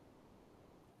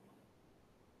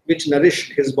 Which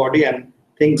nourish his body and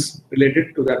things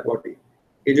related to that body.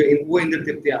 ये जो वो इंद्रिय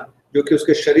तृप्तियां जो कि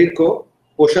उसके शरीर को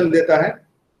पोषण देता है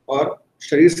और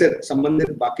शरीर से संबंधित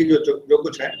बाकी जो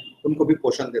कुछ है उनको भी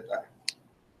पोषण देता है,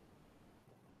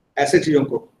 ऐसे चीजों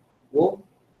को वो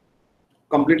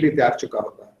कंप्लीटली त्याग चुका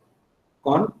होता है.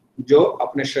 कौन? जो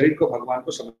अपने शरीर को भगवान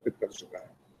को समर्पित कर चुका है.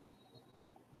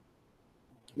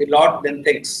 The Lord then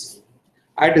thinks,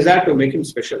 I desire to make him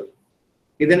special.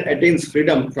 He then attains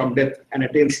freedom from death and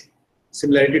attains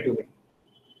similarity to me.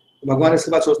 तो भगवान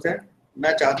इसके बाद सोचते हैं,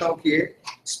 मैं चाहता हूं कि ये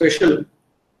स्पेशल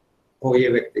हो ये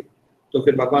व्यक्ति, तो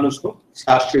फिर भगवान उसको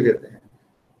शास्त्री देते हैं,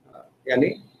 यानी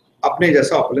अपने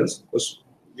जैसा ऑपुलेंस उस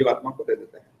जीवात्मा को दे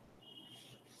देते हैं.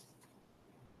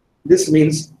 This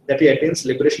means that he attains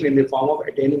liberation in the form of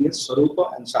attaining his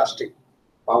Swarupa and Shastri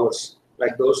powers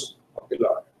like those of the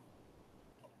Lord.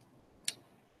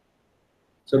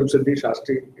 स्वरूप सिद्धि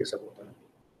शास्त्री ये सब होता है.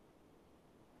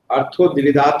 अर्थो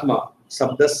द्विविधात्मा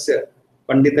शब्दस्य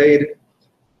पंडितैर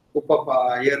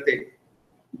उपपायते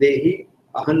देहि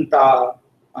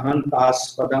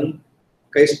अहंतास्पदं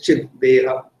कैश्चित् देह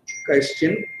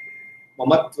कैश्चिन्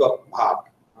ममत्व भाग.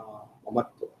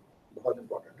 ममत्व बहुत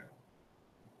इंपॉर्टेंट है,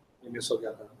 ये मिस हो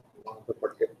गया था वहां पर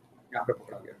पढ़ के, यहाँ पे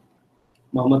पकड़ा गया.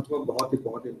 ममत्व बहुत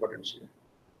इंपॉर्टेंट चीज है.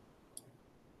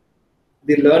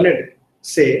 The learned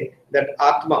say that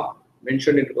Atma,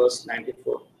 mentioned in verse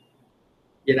 94,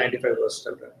 ये 95 verse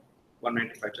चल रहा है,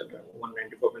 195 चल रहा है,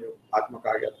 194 में जो आत्मा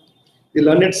कहा गया था. The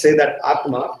learned say that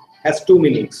Atma has two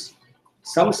meanings.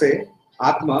 Some say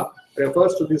Atma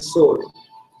refers to the soul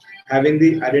having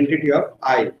the identity of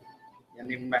I,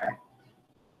 yani man,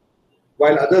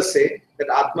 while others say that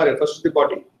Atma refers to the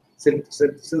body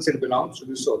since it belongs to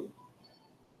the soul.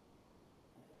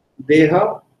 देह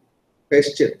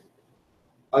कैश्चित,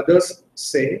 others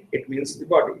say it means the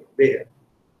body. देह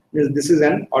means this is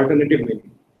an alternative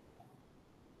meaning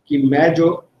कि मैं जो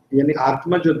यानी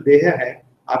आत्मा जो देह है,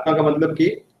 आत्मा का मतलब कि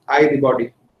आई द बॉडी,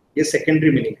 ये सेकेंडरी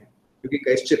मीनिंग है क्योंकि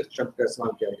कैश्चित शब्द का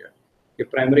इस्तेमाल किया गया, ये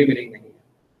प्राइमरी मीनिंग नहीं है।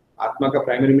 आत्मा का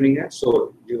प्राइमरी मीनिंग है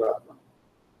सोल, जीवात्मा।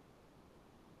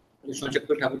 विश्वनाथ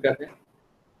चक्रवर्ती ठाकुर कहते हैं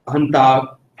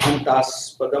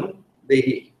अहंतास्पदम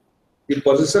देहि, the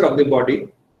possessor of the body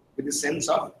with the sense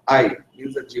of I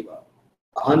means the जीवा।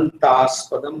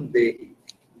 अहंतास्पदम देहि,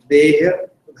 देह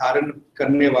धारण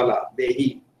करने वाला देही,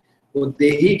 वो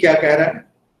देही क्या कह रहा है?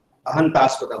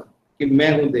 अहंतास्पदम, कि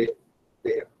मैं हूं देह,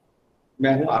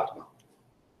 मैं हूं आत्मा,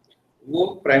 वो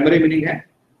प्राइमरी मीनिंग है।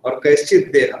 और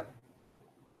कैश्चित देह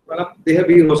मतलब देह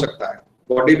भी हो सकता है,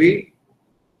 बॉडी भी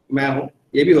मैं हूं,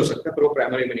 ये भी हो सकता है, पर वो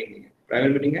प्राइमरी मीनिंग नहीं है।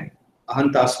 प्राइमरी मीनिंग है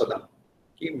अहंतास्पदम,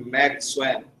 कि मैं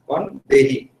स्वयं कौन?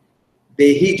 देही।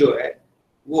 देही जो है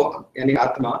वो यानी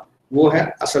आत्मा, वो है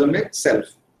असल में सेल्फ,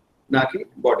 ना कि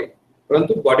बॉडी,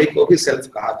 परंतु बॉडी को भी सेल्फ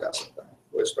कहा जा सकता है।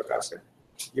 वो इस प्रकार से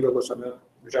जीव गोस्वामी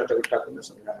विश्वनाथ चक्रवर्ती ठाकुर ने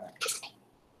समझाया है।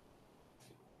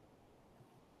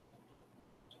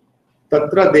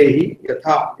 तत्र देहि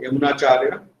यथा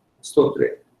यमुनाचार्य स्तोत्रे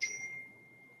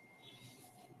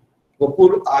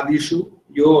वपुर आदिषु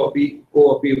यो अपि को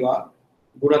अपि वा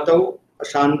गुणतौ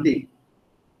अशांति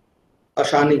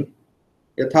अशानि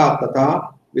यथा तथा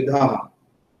विधाः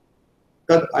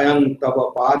तद अयं तव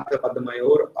पाद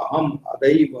पद्मयोर अहम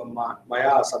अदैव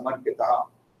मया समर्पितः।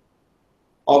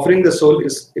 Offering the soul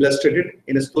is illustrated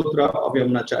in a stotra of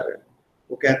Yamunacharya.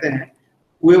 वो कहते हैं,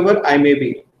 whoever I may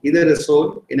be, either a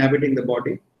soul inhabiting the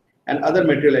body and other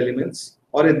material elements,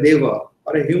 or a deva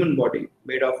or a human body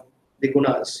made of the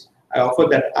gunas, I offer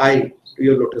that I to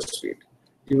your lotus feet.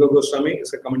 Jiva Goswami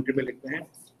इसका commentary में लिखते हैं,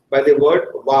 by the word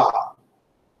va,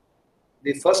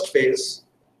 the first phrase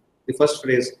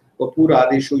vapur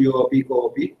adishu yo api ko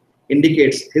api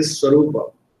indicates his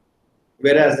swarupa,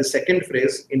 whereas the second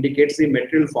phrase indicates the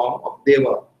material form of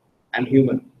deva and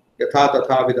human. Yatha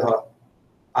tatha vidha.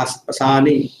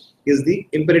 Asani is the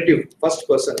imperative first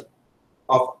person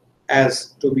of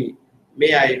as to be,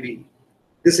 may I be.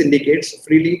 This indicates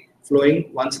freely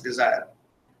flowing one's desire.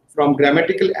 From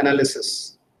grammatical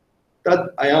analysis, tad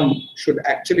ayam should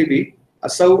actually be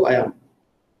asau ayam.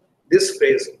 This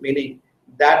phrase, meaning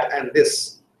that and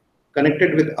this,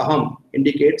 connected with aham,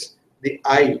 indicates the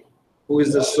I, who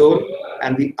is the soul,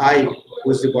 and the I,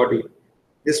 who is the body.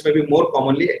 This may be more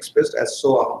commonly expressed as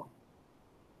so aham.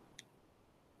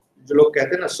 जो लोग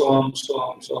कहते हैं ना सोहम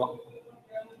सोहम सोहम,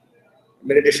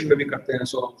 meditation में भी करते हैं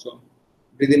सोहम सोहम,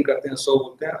 breathe in करते हैं सो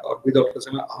बोलते हैं और ब्रीद आउट करते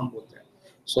समय अहम बोलते हैं,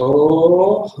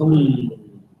 सोहम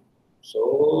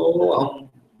सोहम,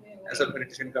 ऐसा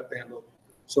मेडिटेशन करते हैं लोग,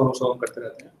 सोहम सोहम करते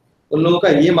रहते हैं। उन लोगों का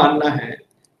ये मानना है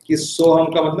कि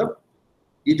सोहम का मतलब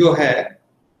ये जो है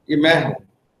ये मैं हूँ,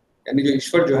 यानी जो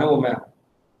ईश्वर जो है वो मैं हूँ।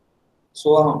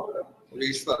 सोहम जो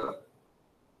ईश्वर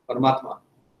परमात्मा,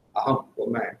 अहम वो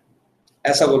मैं,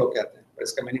 ऐसा वो लोग कहते हैं, पर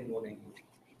इसका मीनिंग वो नहीं है।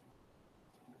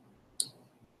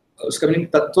 उसका मीनिंग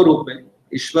तत्व रूप में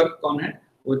ईश्वर कौन है?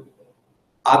 वो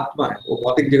आत्मा है, वो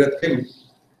भौतिक जगत के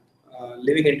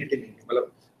लिविंग एंटिटी नहीं है,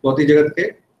 मतलब भौतिक जगत के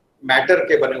मैटर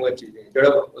के बने हुए चीजें, जड़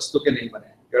वस्तु के नहीं बने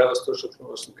हैं, जड़ वस्तु सूक्ष्म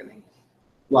वस्तु के नहीं है,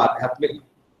 वो आध्यात्मिक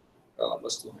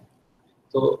वस्तु है।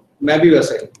 तो मैं भी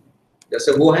वैसा ही,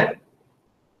 जैसे वो है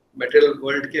मेटेरियल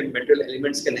वर्ल्ड के मेटेरियल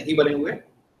एलिमेंट्स के नहीं बने हुए,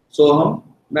 सो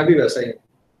मैं भी वैसा ही,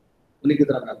 उन्हीं की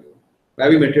तरह मैं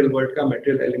भी मेटेरियल वर्ल्ड का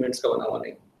मेटेरियल एलिमेंट्स का बना हुआ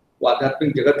नहीं, वो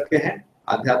आध्यात्मिक जगत के हैं,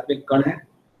 आध्यात्मिक कण है,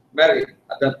 मैं भी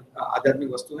आध्यात्मिक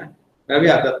वस्तु है, मैं भी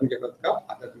आध्यात्मिक जगत का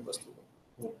आध्यात्मिक वस्तु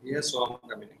हूँ। यह है सोहम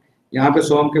का मीनिंग। यहाँ पे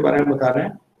सोहम के बारे में बता रहे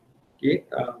हैं कि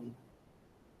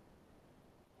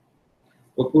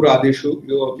वपुर आदिषु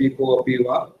यो अपि को अपि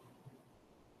वा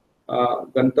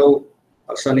गन्तौ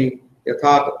असनि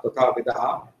यथा तथा विदः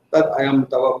तद अयं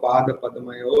तव पाद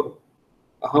पद्मयोर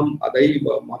अहम अदैव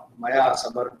मया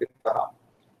समर्पितः।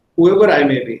 Whoever I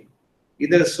may be,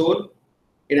 either a soul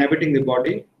inhabiting the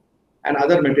body and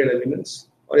other material elements,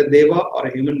 or a deva or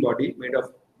a human body made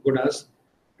of gunas,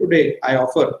 today I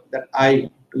offer that I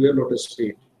to your lotus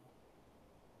feet.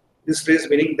 This phrase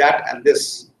meaning that and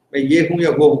this, मैं ये हूँ या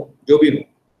वो हूँ, जो भी हूँ,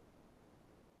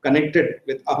 connected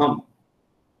with aham,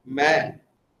 मैं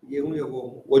ये हूँ या वो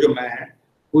हूँ, वो जो मैं है,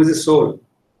 who is the soul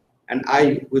and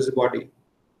I who is the body.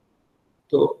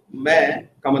 तो मैं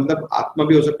का मतलब आत्मा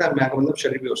भी हो सकता है, मैं का मतलब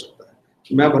शरीर भी हो सकता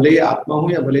है। मैं भले ही आत्मा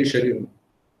हूँ या भले ही शरीर हूँ।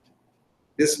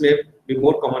 दिस में be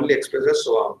more commonly express as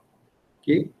सोहम,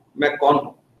 कि मैं कौन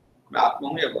हूँ, मैं आत्मा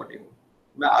हूँ या बॉडी हूँ।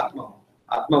 मैं आत्मा हूँ,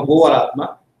 आत्मा वो वाला आत्मा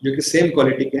जो कि सेम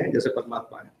क्वालिटी के हैं जैसे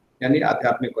परमात्मा है, यानी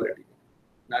आध्यात्मिक क्वालिटी,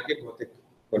 ना कि भौतिक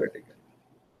पॉलिटिकल।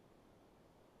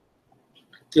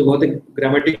 तो बहुत ही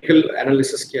ग्रामेटिकल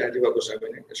एनालिसिस किया है जीवा गोस्वामी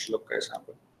ने इस श्लोक का हिसाब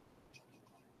पर।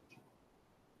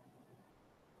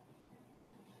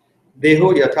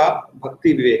 देहो यथा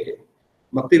भक्ति विवेक,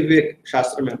 भक्ति विवेक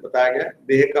शास्त्र में बताया गया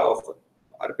देह का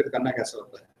अर्पित करना कैसे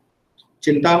होता है।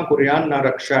 चिंता कुर्यान न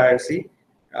रक्षायसी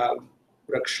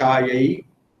रक्षायै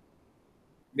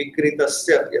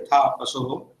विकृतस्य यथा पशुः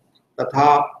तथा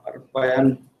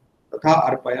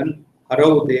अर्पयन्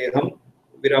हरौ देहं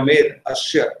विरमेद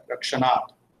अस्य रक्षणात्।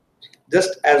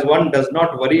 Just as one does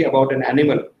not worry about an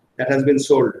animal that has been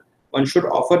sold, one should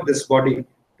offer this body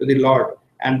to the Lord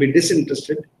and be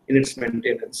disinterested in its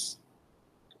maintenance.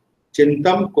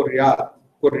 चिंतम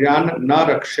कुर्यान न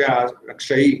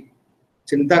रक्षाई,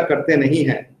 चिंता करते नहीं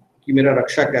है कि मेरा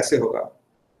रक्षा कैसे होगा।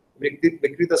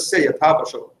 विकृतस्य यथा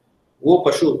पशु, वो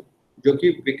पशु जो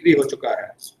कि बिक्री हो चुका है।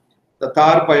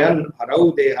 तथार्पयन हरौ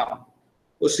देहम,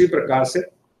 उसी प्रकार से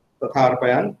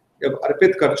तथार्पयन जब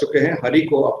अर्पित कर चुके हैं हरि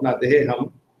को अपना देह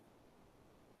हम,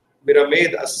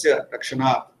 विरमेद अस्य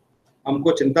रक्षणात्,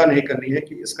 हमको चिंता नहीं करनी है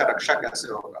कि इसका रक्षा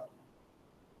कैसे होगा।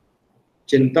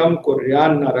 चिंतम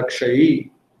कुर्यान न रक्षई,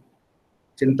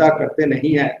 चिंता करते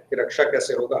नहीं है कि रक्षा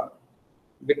कैसे होगा।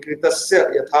 विकृतस्य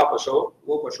यथा पशु,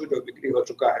 वो पशु जो बिक्री हो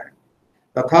चुका है।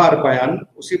 तथा अर्पयन,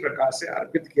 उसी प्रकार से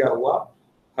अर्पित किया हुआ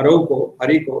हरौ को,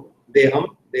 हरि को, देहम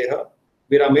देह,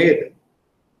 विरमेद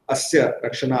अस्य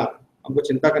रक्षणात्, हमको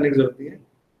चिंता करने की जरूरत नहीं है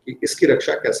कि इसकी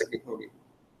रक्षा कैसे की होगी।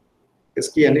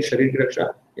 इसकी यानी शरीर की रक्षा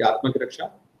या आत्मा की रक्षा,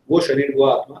 वो शरीर वो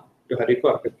आत्मा जो हरि को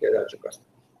अर्पित किया जा चुका है।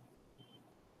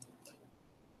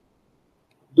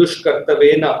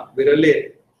 दुष्कर्तव्येन विरले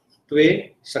त्वे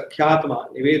सख्यात्मा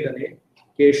निवेदने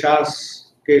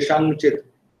केशांचित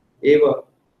एव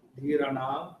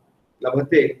धीरणां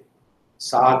लभते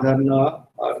साधन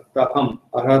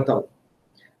अर्हतम।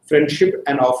 Friendship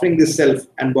and offering the self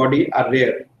and body are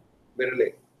rare, virale.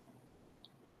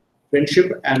 Friendship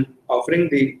and offering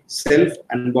the self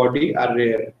and body are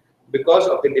rare because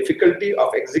of the difficulty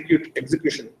of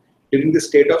execution during the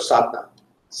state of sadhana.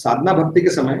 साधना भक्ति के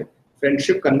समय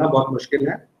फ्रेंडशिप करना बहुत मुश्किल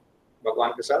है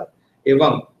भगवान के साथ,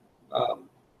 एवं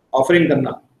ऑफरिंग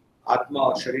करना, आत्मा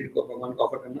और शरीर को भगवान को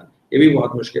ऑफर करना, ये भी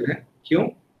बहुत मुश्किल है। क्यों?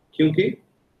 क्योंकि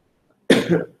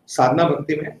साधना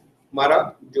भक्ति में हमारा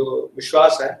जो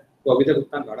विश्वास है वो अभी तक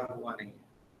उतना गाढ़ा हुआ नहीं है,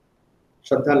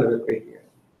 श्रद्धा लेवल पे ही है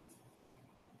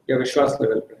या विश्वास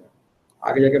लेवल पे है,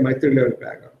 आगे जाके मैत्री लेवल पे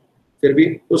आएगा, फिर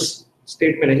भी उस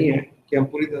स्टेट में नहीं है कि हम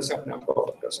पूरी तरह से अपने आप को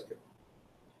ऑफर कर सके।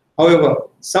 However,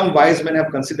 some wise men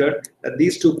have considered that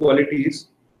these two qualities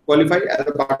qualify as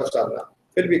a part of sadhana.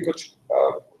 फिर भी कुछ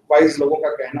वाइज लोगों का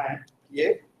कहना है ये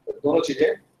दोनों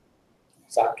चीजें,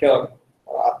 साख्य और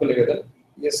आत्मनिवेदन,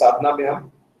 ये साधना में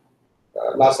हम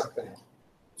ला सकते हैं।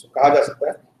 तो कहा जा सकता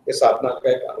है ये साधना का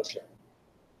एक अंश है।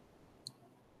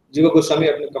 जीवा गोस्वामी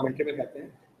अपने कमेंट्री में कहते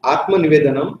हैं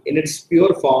आत्मनिवेदनम in its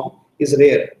pure form is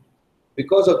rare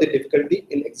because of the difficulty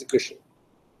in execution.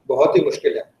 बहुत ही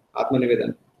मुश्किल है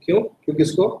आत्मनिवेदन। क्यों? क्योंकि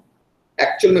इसको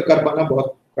एक्चुअल में कर पाना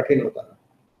बहुत कठिन होता है।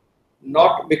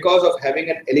 Not because of having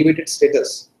an elevated status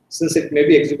since it may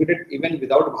be executed even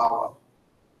without भाव।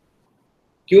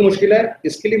 क्यों मुश्किल है?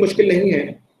 इसके लिए मुश्किल नहीं है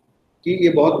कि ये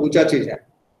बहुत ऊंचा चीज है,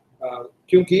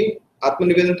 क्योंकि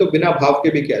आत्मनिवेदन तो बिना भाव के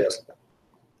भी किया जा सकता है।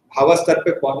 भाव स्तर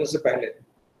पे पहुंचने से पहले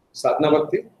साधना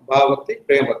भक्ति, भाव भक्ति,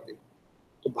 प्रेम भक्ति,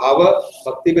 तो भाव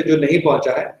भक्ति पे जो नहीं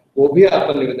पहुंचा है वो भी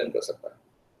आत्मनिवेदन कर सकता है।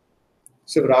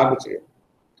 सिर्फ राग चाहिए,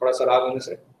 थोड़ा सा राग होने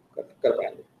से कर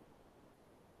पाएंगे।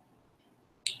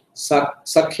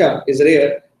 Sakhya is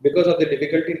rare because of the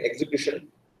difficulty in execution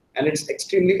and its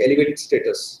extremely elevated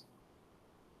status.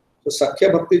 तो सख्य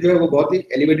भक्ति जो है वो बहुत ही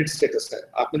एलिवेटेड स्टेटस है,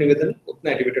 आत्मनिवेदन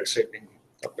उतना एलिवेटेड स्टेट नहीं है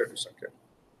कंपेयर टू सख्य।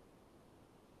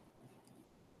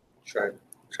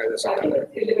 शायद ऐसा लग रहा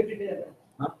है,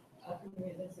 हाँ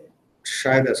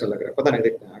शायद ऐसा लग रहा है, पता नहीं,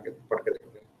 देखते हैं आगे पढ़ के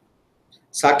देखते हैं।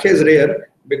 साख्य is rare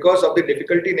because of the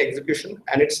difficulty in execution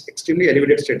and it's extremely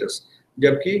elevated status.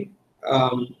 जबकि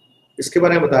इसके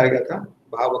बारे में बताया गया था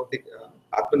भाव भक्ति,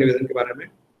 आत्मनिवेदन के बारे में,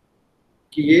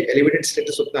 कि ये एलिवेटेड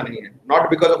स्टेटस उतना नहीं है। Not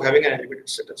because of having an elevated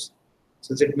status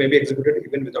since it may be executed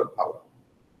even without भाव।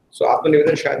 सो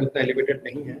आत्मनिवेदन शायद उतना एलिवेटेड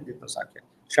नहीं है जितना साख्य,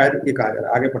 शायद ये कहा जा रहा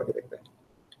है। आगे पढ़ के देखते हैं।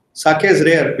 साख्य is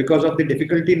rare because of the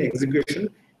difficulty in execution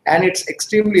and it's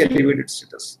extremely elevated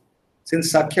status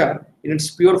since साख्य in its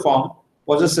pure form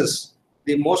possesses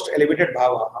the most elevated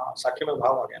भाव। हाँ, साख्य में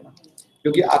भाव आ गया ना,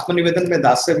 क्योंकि आत्मनिवेदन में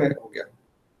दास्य में हो गया,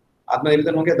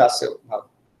 आत्मनिवेदन हो गया दास्य भाव,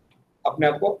 अपने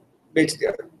आप को बेच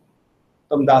दिया,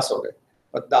 तुम दास हो गए।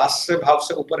 और दास्य भाव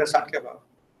से ऊपर है साख्य भाव,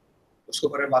 उसके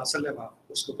ऊपर है वात्सल्य भाव,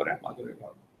 उसके ऊपर है माधुर्य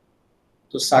भाव।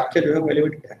 तो साख्य जो है वो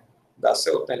एलिवेटेड है,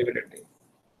 दास्य उतना एलिवेटेड नहीं।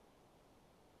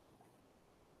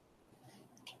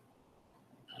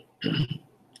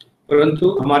 परंतु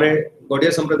हमारे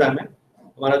गौड़ीय संप्रदाय में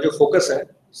हमारा जो फोकस है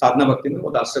साधना भक्ति में वो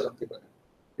दास्य भक्ति पर है,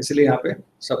 इसलिए यहाँ पे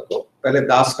सबको पहले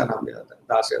दास का नाम दिया जाता है,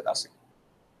 दास या दासी।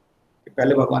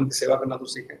 पहले भगवान की सेवा करना तो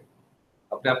सीखें,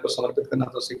 अपने आप को समर्पित करना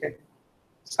तो सीखें,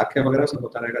 साख्य वगैरह सब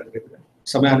होता रहेगा धीरे धीरे,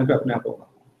 समय आने पे अपने आप होगा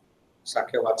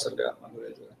साख्य वात्सल्य माधुर्य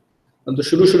जो है। परंतु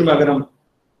शुरू में अगर हम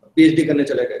पीएचडी करने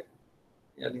चले गए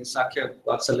यानी साख्य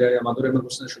वात्सल्य या माधुर्य में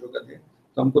घुसने शुरू कर दिए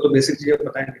तो हमको तो बेसिक चीजें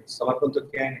पता ही नहीं, समर्पण तो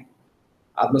किया ही नहीं,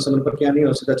 आत्मसमर्पण किया नहीं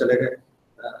और सीधा चले गए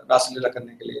रासलीला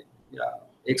करने के लिए या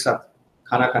एक साथ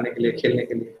खाना खाने के लिए, खेलने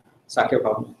के लिए साख्य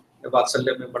भाव में या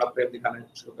वात्सल्य में बड़ा प्रेम दिखाना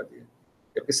शुरू कर दिया,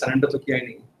 जबकि सरेंडर तो किया ही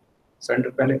नहीं, सरेंडर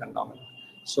पहले करना होगा।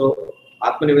 सो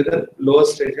आत्मनिवेदन लोअर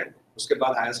स्टेज है, उसके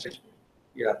बाद हायर स्टेज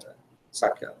ये आता है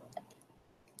साख्य।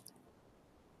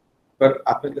 पर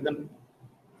आत्मनिवेदन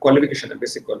क्वालिफिकेशन है,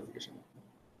 बेसिक क्वालिफिकेशन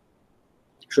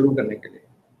शुरू करने के लिए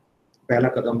पहला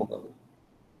कदम होगा वो,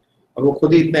 और वो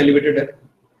खुद ही इतना एलिवेटेड है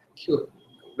कि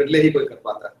बदले ही कोई कर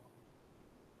पाता है।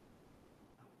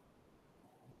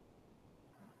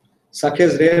 Sakya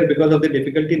is rare because of the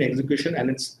difficulty in execution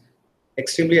and its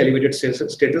extremely elevated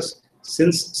status.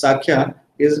 Since Sakya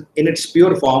is in its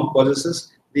pure form possesses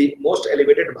the most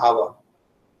elevated bhava.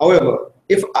 However,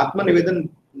 if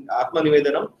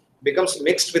Atmanivedanam becomes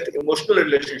mixed with emotional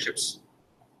relationships,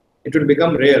 it will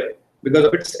become rare because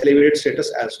of its elevated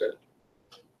status as well.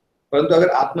 परंतु अगर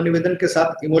आत्मनिवेदन के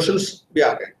साथ emotions भी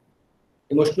आ गए,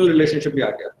 emotional relationship भी आ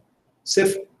गया,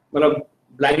 सिर्फ मतलब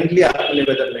ब्लाइंडली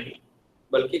आत्मनिवेदन नहीं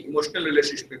बल्कि इमोशनल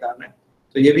रिलेशनशिप के कारण है,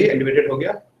 तो ये भी एलिवेटेड हो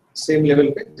गया सेम लेवल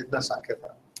पे जितना साख्य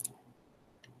था।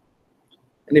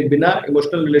 यानी बिना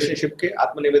इमोशनल रिलेशनशिप के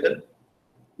आत्मनिवेदन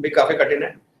भी काफी कठिन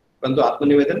है, परंतु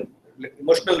आत्मनिवेदन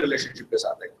इमोशनल रिलेशनशिप के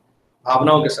साथ है,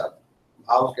 भावनाओं के साथ,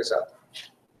 भाव के साथ,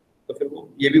 तो फिर वो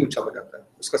ये भी ऊंचा हो जाता है,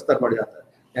 उसका स्तर बढ़ जाता है।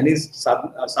 यानी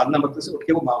साधना भक्ति से उठ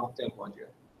के वो भाव भक्ति में पहुंच गया।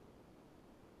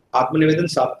 आत्मनिवेदन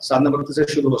साधना भक्ति से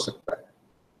शुरू हो सकता है,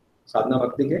 साधना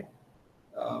भक्ति के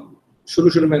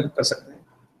शुरू में कर सकते हैं,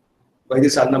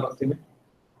 वैदिक साधना भक्ति में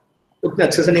उतने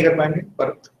अच्छे से नहीं कर पाएंगे पर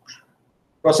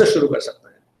प्रोसेस शुरू कर सकते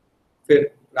हैं। फिर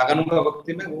रागानुगा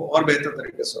भक्ति में वो और बेहतर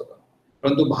तरीके से होगा,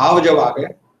 परंतु भाव जब आ गए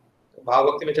तो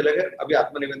भाव भक्ति में चले गए, अभी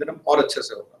आत्मनिवेदन और अच्छे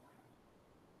से होगा,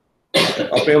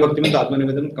 और प्रेम भक्ति में तो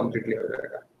आत्मनिवेदन कंप्लीटली हो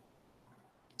जाएगा।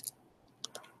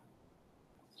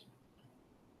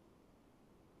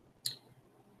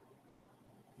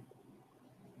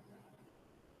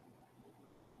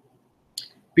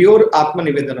 Pure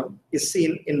Atmanivedanam is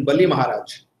seen in Bali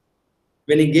Maharaj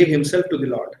when he gave himself to the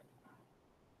Lord.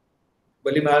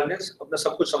 बलि महाराज ने अपना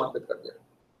सब कुछ समर्पित कर दिया,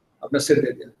 अपना सिर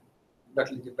दे दिया,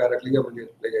 रख लीजिए, पैर रख लीजिए, मुझे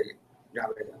ले जाइए जहाँ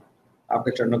ले जाना,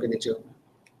 आपके चरणों के नीचे होना।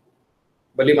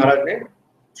 बलि महाराज ने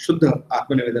शुद्ध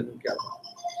आत्मनिवेदन किया था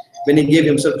when he gave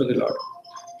himself to the Lord.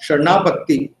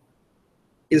 Sharanapatti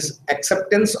is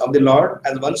acceptance of the Lord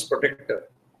as one's protector.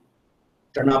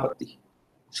 शरणापत्ति,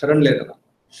 शरण ले लेना,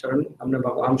 शरण हमने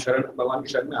भगवान की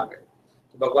शरण में आ गए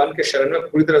तो भगवान के शरण में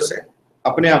पूरी तरह से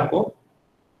अपने आप को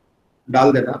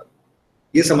डाल देना,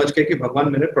 ये समझ के कि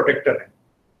भगवान मेरे प्रोटेक्टर हैं,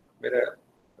 मेरे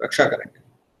रक्षा करेंगे,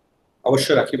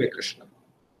 अवश्य राखिबे कृष्ण,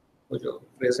 वो जो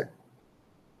फ्रेज है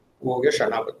वो हो गया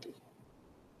शरणापत्ति।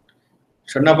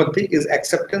 शरणापत्ति is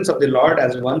acceptance of the Lord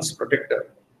as one's protector,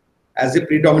 as the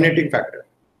predominating factor.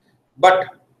 But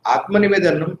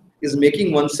Atmanivedanam is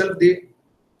making oneself the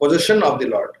possession of the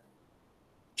Lord.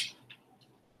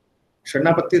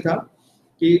 शरणापत्ति था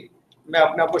कि मैं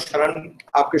अपने आप को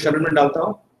आपके शरण में डालता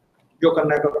हूँ, जो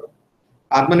करना है करो।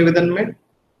 आत्मनिवेदन में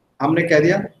हमने कह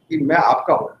दिया कि मैं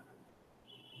आपका हूँ।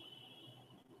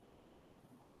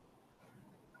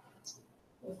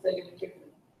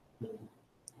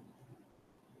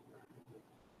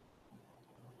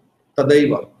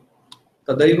 तदैव,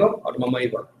 तदैव और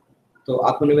ममैव, तो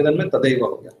आत्मनिवेदन में तदैव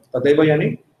हो गया। तदैव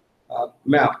यानी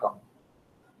मैं आपका हूँ,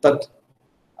 तत्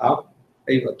आप,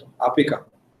 ऐव तो आप ही का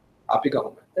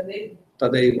हूँ मैं,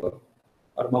 तदैव,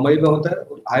 और ममैव होता है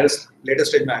हायर लेटेस्ट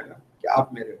स्टेज में आएगा कि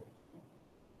आप मेरे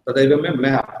हो। तदैव में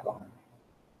मैं आपका हूँ,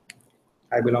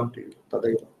 आई बिलोंग टू यू,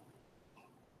 तदैव।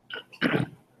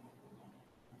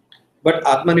 But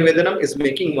Atmanivedanam is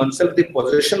making oneself the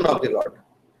possession of the Lord.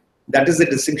 That is the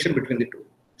distinction between the two.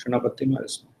 Shanapatti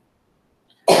Maharaj.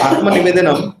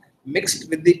 Atmanivedanam mixed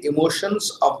with the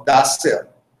emotions of Dasya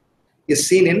is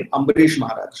seen in Ambarish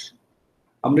Maharaj.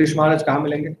 Ambarish Maharaj कहाँ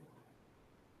मिलेंगे?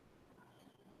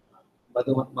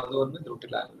 मधुवन में द्रुपदी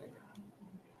लाया मिलेंगे,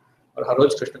 और हर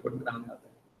रोज कृष्ण कुंड में नहाने आते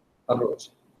हैं, हर रोज,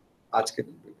 आज के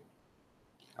दिन भी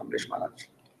अम्बरीश महाराज,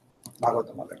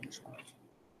 भागवतम वाले अम्बरीश महाराज,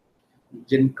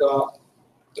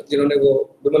 जिन्होंने वो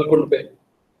विमल कुंड पे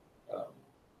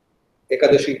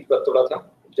एकादशी पर तोड़ा था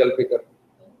जल पीकर,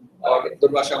 और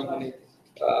दुर्वासा मुनि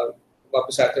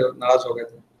वापस आए थे और नाराज हो गए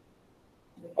थे,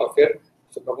 और फिर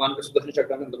भगवान के सुदर्शन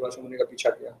चक्र ने दुर्वासा मुनि का पीछा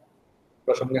किया।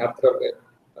 दुर्वासा मुनि हर तरफ गए,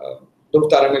 ध्रुव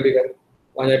तारा में भी गए,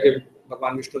 वहां जाके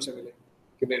भगवान विष्णु से मिले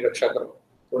कि मेरी रक्षा करो।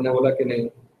 तो उन्होंने बोला कि नहीं,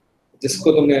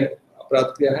 जिसको तुमने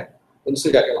अपराध किया है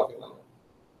उनसे जाके माफी मांगो।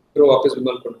 फिर वो वापस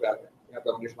विमल कुंड पे आ गए। यहाँ पे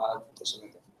अम्बरीश महाराज तो समय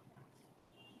थे,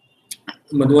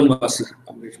 मधुवन वासी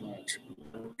अम्बरीश महाराज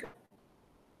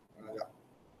राजा,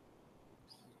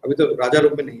 अभी तो राजा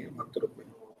रूप में नहीं है, भक्त रूप में।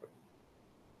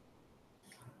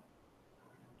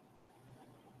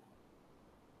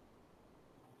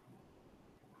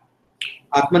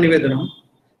 Atmanivedanam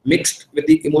mixed with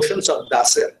the emotions of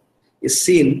Dasya is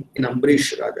seen in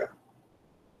Ambarish Raja.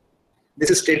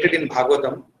 This is stated in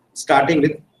Bhagavatam, starting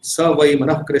with Sa Vai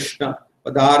Manah Krishna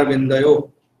Padar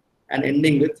Vindayo and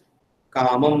ending with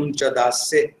Kamam Cha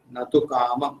Dasya Natu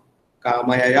Kama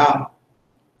Kamayaya.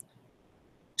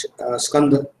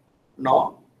 स्कंद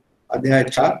 9 अध्याय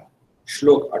 4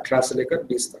 श्लोक 18 से लेकर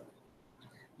 20 तक.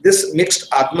 This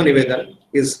mixed Atma Nivedan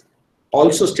is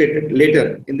also stated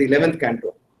later in the 11th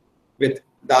canto with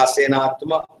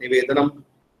Dasenatma Nivedanam.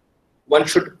 One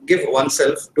should give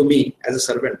oneself to me as a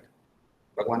servant.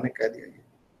 भगवान ने कह दिया, ये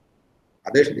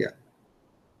आदेश दिया,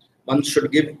 one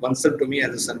should give oneself to me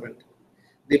as a servant.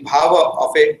 The bhava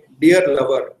of a dear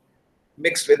lover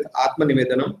mixed with Atma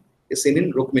Nivedanam is seen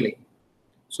in Rukmini.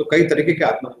 So कई तरीके के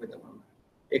आत्म निवेदन,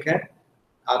 एक है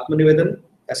आत्म निवेदन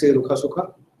ऐसे रूखा सूखा,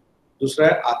 दूसरा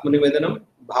है आत्म निवेदनम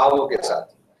भावों के साथ,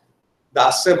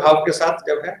 दास्य भाव के साथ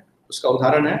जब है, उसका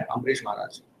उदाहरण है अम्बरीश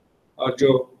महाराज, और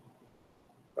जो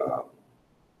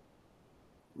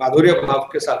माधुर्य भाव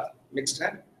के साथ मिक्स्ड है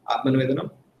आत्मनिवेदनम,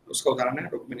 उसका उदाहरण है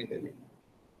रुक्मिणी देवी.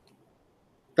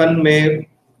 तन में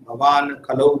भवान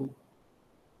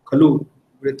खलु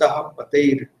वृतः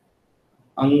पतेर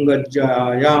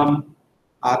अंगजायाम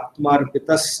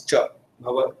आत्मार्पितश्च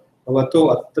भवतो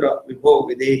अत्र विभो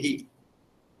विदेहि.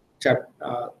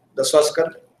 10वां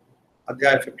स्कंद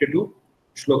अध्याय 52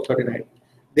 श्लोक 39.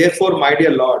 Therefore, my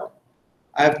dear Lord,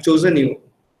 I have chosen you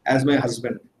as my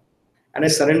husband and I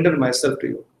surrender myself to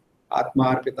you. आत्मा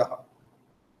अर्पितः,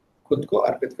 खुद को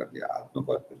अर्पित कर दिया, आत्मा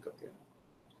को अर्पित कर दिया.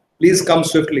 Please come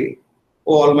swiftly,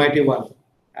 O Almighty One,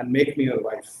 and make me your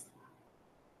wife.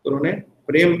 तो उन्होंने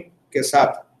प्रेम के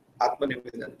साथ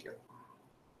आत्मनिवेदन किया.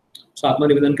 So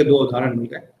आत्मनिवेदन के दो उदाहरण मिल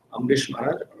गए, अम्बरीश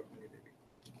महाराज और रुक्मिणी देवी.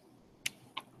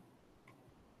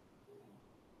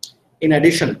 In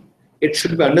addition, it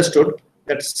should be understood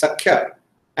that Sakhya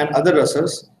and other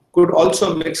rasas could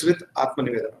also mix with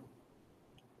Atmanivedan.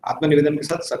 आत्मनिवेदन के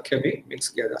साथ सख्य भी मिक्स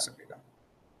किया जा सकेगा.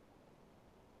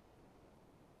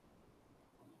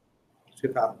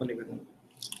 सिर्फ आत्मनिवेदन.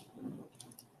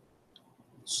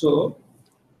 सो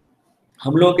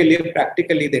हम लोगों के लिए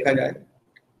प्रैक्टिकली देखा जाए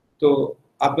तो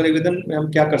आत्मनिवेदन में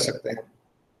हम क्या कर सकते हैं.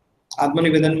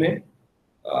 आत्मनिवेदन में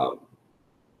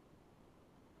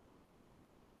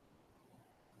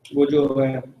वो जो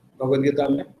है भगवद गीता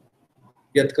में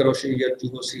यत् करोषि यत्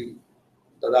जुहोषि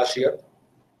तदाशि यत्,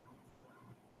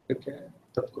 क्या है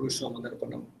तत्कुरुषो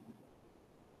मदर्पणम,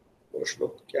 वो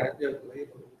श्लोक क्या है,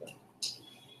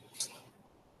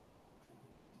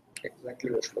 एग्जैक्टली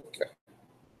वो श्लोक क्या है.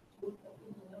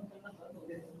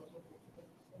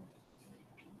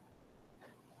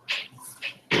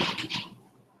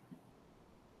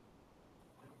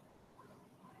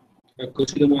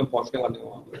 कुछ दिनों में पहुंचने वाले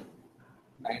हूँ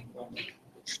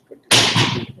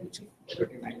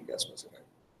 9.29 के आसपास है.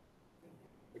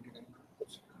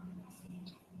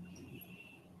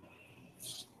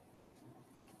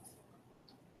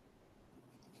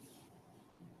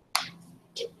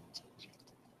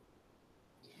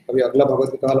 अभी अगला भगवत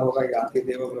गीता होगा याति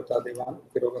देव व्रता देवान,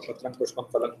 फिर होगा पत्रं पुष्पम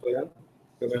फलं तोयन,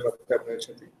 फिर मैं वक्ता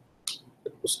प्रयच्छति,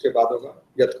 उसके बाद होगा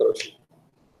यत् करोषि.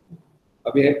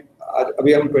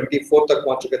 अभी हम 24 तक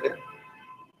पहुंच चुके थे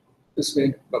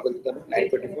इसमें भगवद गीता में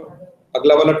 9:24.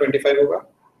 अगला वाला 25 होगा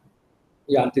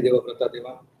याति देव व्रता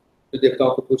देवान, जो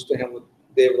देवताओं को पूछते हैं वो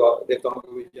देवताओं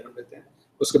को भी जन्म देते हैं.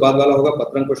 उसके बाद वाला होगा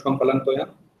पत्रं पुष्पम फलं तोयन,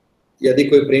 यदि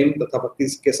कोई प्रेम तथा भक्ति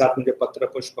के साथ मुझे पत्र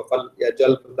पुष्प फल या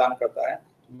जल प्रदान करता है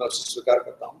मैं उसे स्वीकार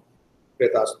करता हूँ.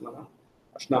 प्रेतात्मा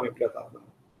अश्नामी प्रेतात्मा,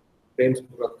 प्रेम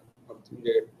पूर्वक भक्ति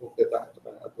मुझे भोग देता है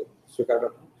तो मैं स्वीकार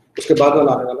करता हूँ. उसके बाद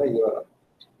वाला आने वाला ये वाला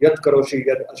यत् करोषि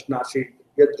यत् अश्नासि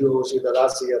यत् जुहोषि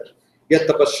ददासि यत्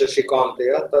तपस्यसि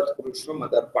कौन्तेय तत्कुरुष्व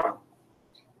मदर्पणम्.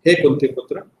 हे कुंती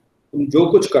पुत्र, तुम जो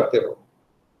कुछ करते हो,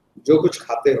 जो कुछ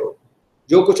खाते हो,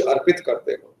 जो कुछ अर्पित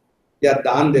करते हो या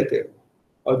दान देते हो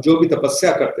और जो भी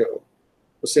तपस्या करते हो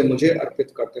उसे मुझे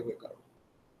अर्पित करते हुए करो.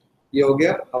 ये हो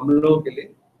गया हम लोगों के लिए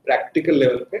प्रैक्टिकल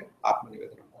लेवल पे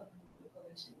आत्मनिवेदन.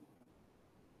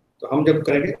 तो हम जब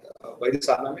करेंगे वैदिक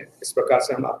साधना में इस प्रकार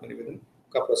से हम आत्मनिवेदन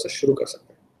का प्रोसेस शुरू कर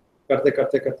सकते हैं। करते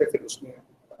करते करते फिर उसमें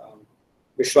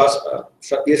विश्वास,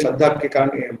 ये श्रद्धा के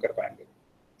कारण ये हम कर पाएंगे।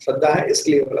 श्रद्धा है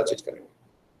इसलिए वाला चीज करेंगे।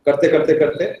 करते करते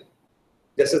करते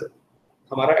जैसे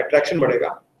हमारा अट्रैक्शन बढ़ेगा,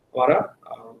 हमारा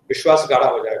विश्वास गाढ़ा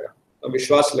हो जाएगा, तो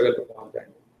विश्वास लेवल पर पहुंच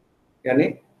जाएंगे, यानी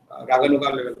रागानुगा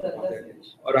लेवल पर पहुंच जाएंगे।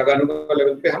 और रागानुगा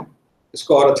लेवल पे हम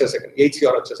इसको और अच्छे से करेंगे, यही चीज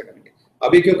और अच्छे से करेंगे।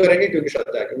 अभी क्यों करेंगे? क्योंकि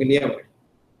श्रद्धा है, क्योंकि नियम है,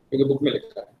 क्योंकि बुक में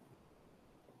लिखा है,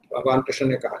 भगवान कृष्ण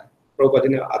ने कहा है, प्रभुपाद जी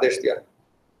ने आदेश दिया है।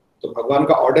 तो भगवान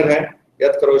का ऑर्डर है,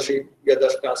 यद करोषि यद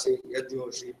अश्नासी यद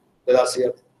जुहोषि ददासी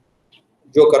यद,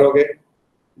 जो करोगे,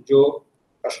 जो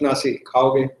अश्नासी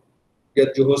खाओगे,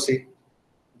 यद जुहोषि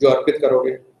जो अर्पित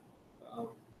करोगे,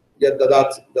 यद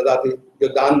ददाति जो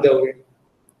दान दोगे,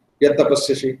 यद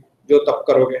तपस्यसि जो तप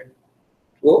करोगे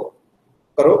वो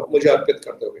करो, मुझे अर्पित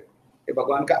कर दोगे। ये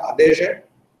भगवान का आदेश है।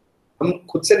 हम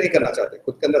खुद से नहीं करना चाहते,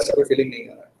 खुद के अंदर से कोई फीलिंग नहीं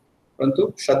आ रहा है,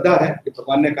 परंतु श्रद्धा है कि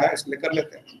भगवान ने कहा है इसलिए कर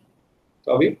लेते हैं।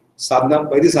 तो अभी साधना,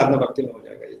 वैदिक साधना भक्ति में हो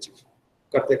जाएगा ये चीज।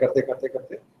 करते करते करते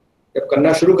करते जब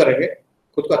करना शुरू करेंगे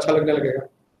खुद को अच्छा लगने लगेगा,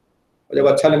 और जब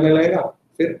अच्छा लगने लगेगा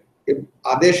फिर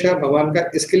आदेश है भगवान का,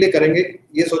 इसके लिए करेंगे,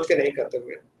 ये सोच के नहीं करते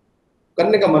हुए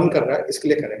करने का मन कर रहा है इसके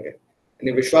लिए करेंगे,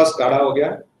 यानी विश्वास गाढ़ा हो गया।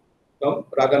 तो हम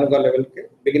रागानुगा लेवल के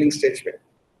बिगिनिंग स्टेज पे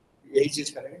यही चीज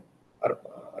करेंगे और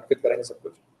अर्पित करेंगे सब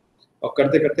कुछ। और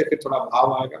करते करते फिर थोड़ा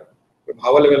भाव आएगा, फिर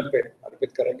भाव लेवल पे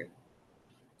अर्पित करेंगे,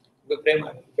 तो प्रेम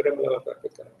आएगा, प्रेम लेवल पे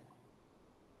अर्पित करेंगे।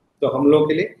 तो हम लोग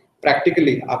के लिए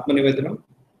प्रैक्टिकली आत्मनिवेदनम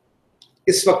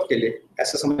इस वक्त के लिए,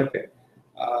 ऐसे समय पे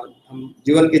हम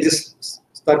जीवन के जिस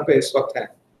स्तर पे इस वक्त है,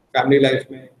 फैमिली लाइफ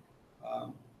में,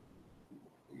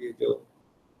 ये जो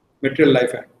मटेरियल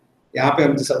लाइफ है, यहाँ पे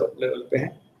हम जिस लेवल पे हैं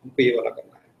हमको ये वाला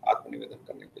करना है, आत्मनिवेदन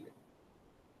करने के लिए।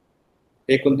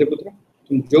 हे कुंती पुत्र,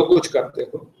 तुम जो कुछ करते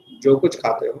हो, जो कुछ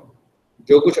खाते हो,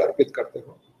 जो कुछ अर्पित करते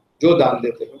हो, जो दान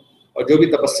देते हो और जो भी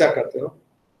तपस्या करते हो,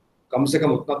 कम से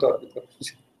कम उतना तो अर्पित करो।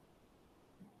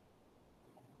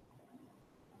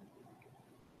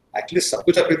 एक्चुअली सब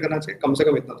कुछ अर्पित करना चाहिए, कम से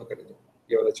कम इतना तो कर दो,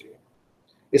 ये वाला चाहिए।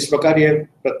 इस प्रकार ये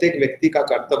प्रत्येक व्यक्ति का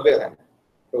कर्तव्य है,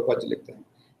 प्रभुपाद जी लिखते हैं,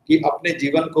 कि अपने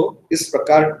जीवन को इस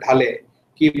प्रकार ढाले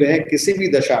कि वह किसी भी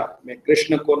दशा में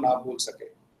कृष्ण को ना भूल सके।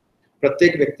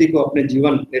 प्रत्येक व्यक्ति को अपने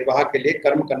जीवन निर्वाह के लिए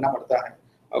कर्म करना पड़ता है,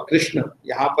 और कृष्ण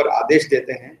यहाँ पर आदेश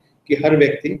देते हैं कि हर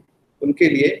व्यक्ति उनके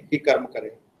लिए ही कर्म करे।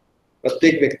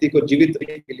 प्रत्येक व्यक्ति को जीवित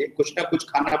रहने के लिए कुछ ना कुछ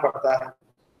खाना पड़ता है,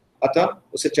 अतः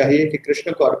उसे चाहिए कि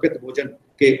कृष्ण को अर्पित भोजन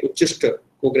के उच्छिष्ट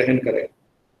को ग्रहण करे।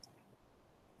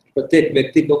 प्रत्येक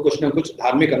व्यक्ति को कुछ न कुछ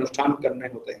धार्मिक अनुष्ठान करने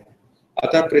होते हैं,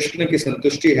 अतः कृष्ण की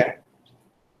संतुष्टि है,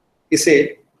 इसे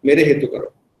मेरे हेतु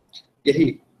करो,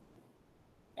 यही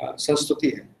संस्तुति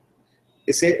है,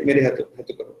 इसे मेरे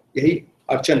हेतु करो, यही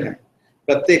अर्चन है।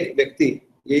 प्रत्येक व्यक्ति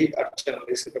यही अर्चन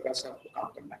और इसी प्रकार से आपको काम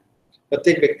करना है।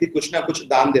 प्रत्येक व्यक्ति कुछ ना कुछ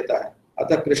दान देता है,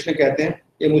 अतः कृष्ण कहते हैं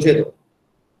ये मुझे दो,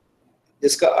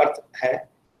 जिसका अर्थ है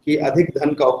कि अधिक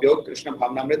धन का उपयोग कृष्ण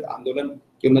भावनामृत आंदोलन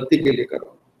की उन्नति के लिए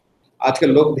करो।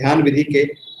 आजकल लोग ध्यान विधि के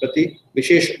प्रति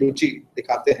विशेष रुचि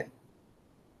दिखाते हैं,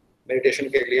 मेडिटेशन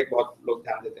के लिए बहुत लोग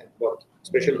ध्यान देते हैं, बहुत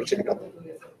स्पेशल रुचि दिखाते हैं।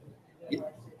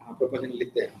 हाँ, प्रोपोजन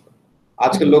लिखते हैं,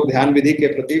 आजकल लोग ध्यान विधि के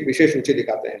प्रति विशेष रुचि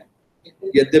दिखाते हैं।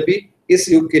 यद्यपि इस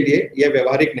युग के लिए यह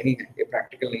व्यवहारिक नहीं है, ये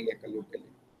प्रैक्टिकल नहीं है कलयुग के लिए,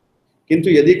 किंतु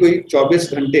यदि कोई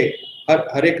 24 घंटे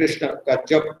हरे कृष्ण का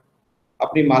जप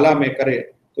अपनी माला में करे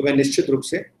तो वह निश्चित रूप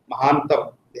से महानतम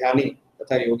ध्यानी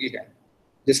तथा योगी है,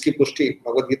 जिसकी पुष्टि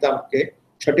भगवद गीता के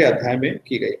 6ठे अध्याय में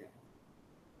की गई है।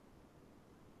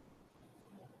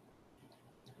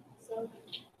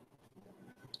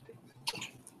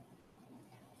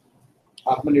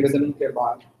 आत्मनिवेदन के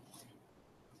बाद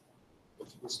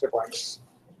दूसरे पॉइंट्स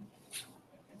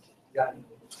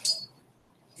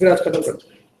फिर आज खत्म करते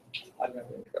हैं।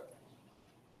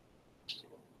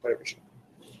 हरे कृष्ण।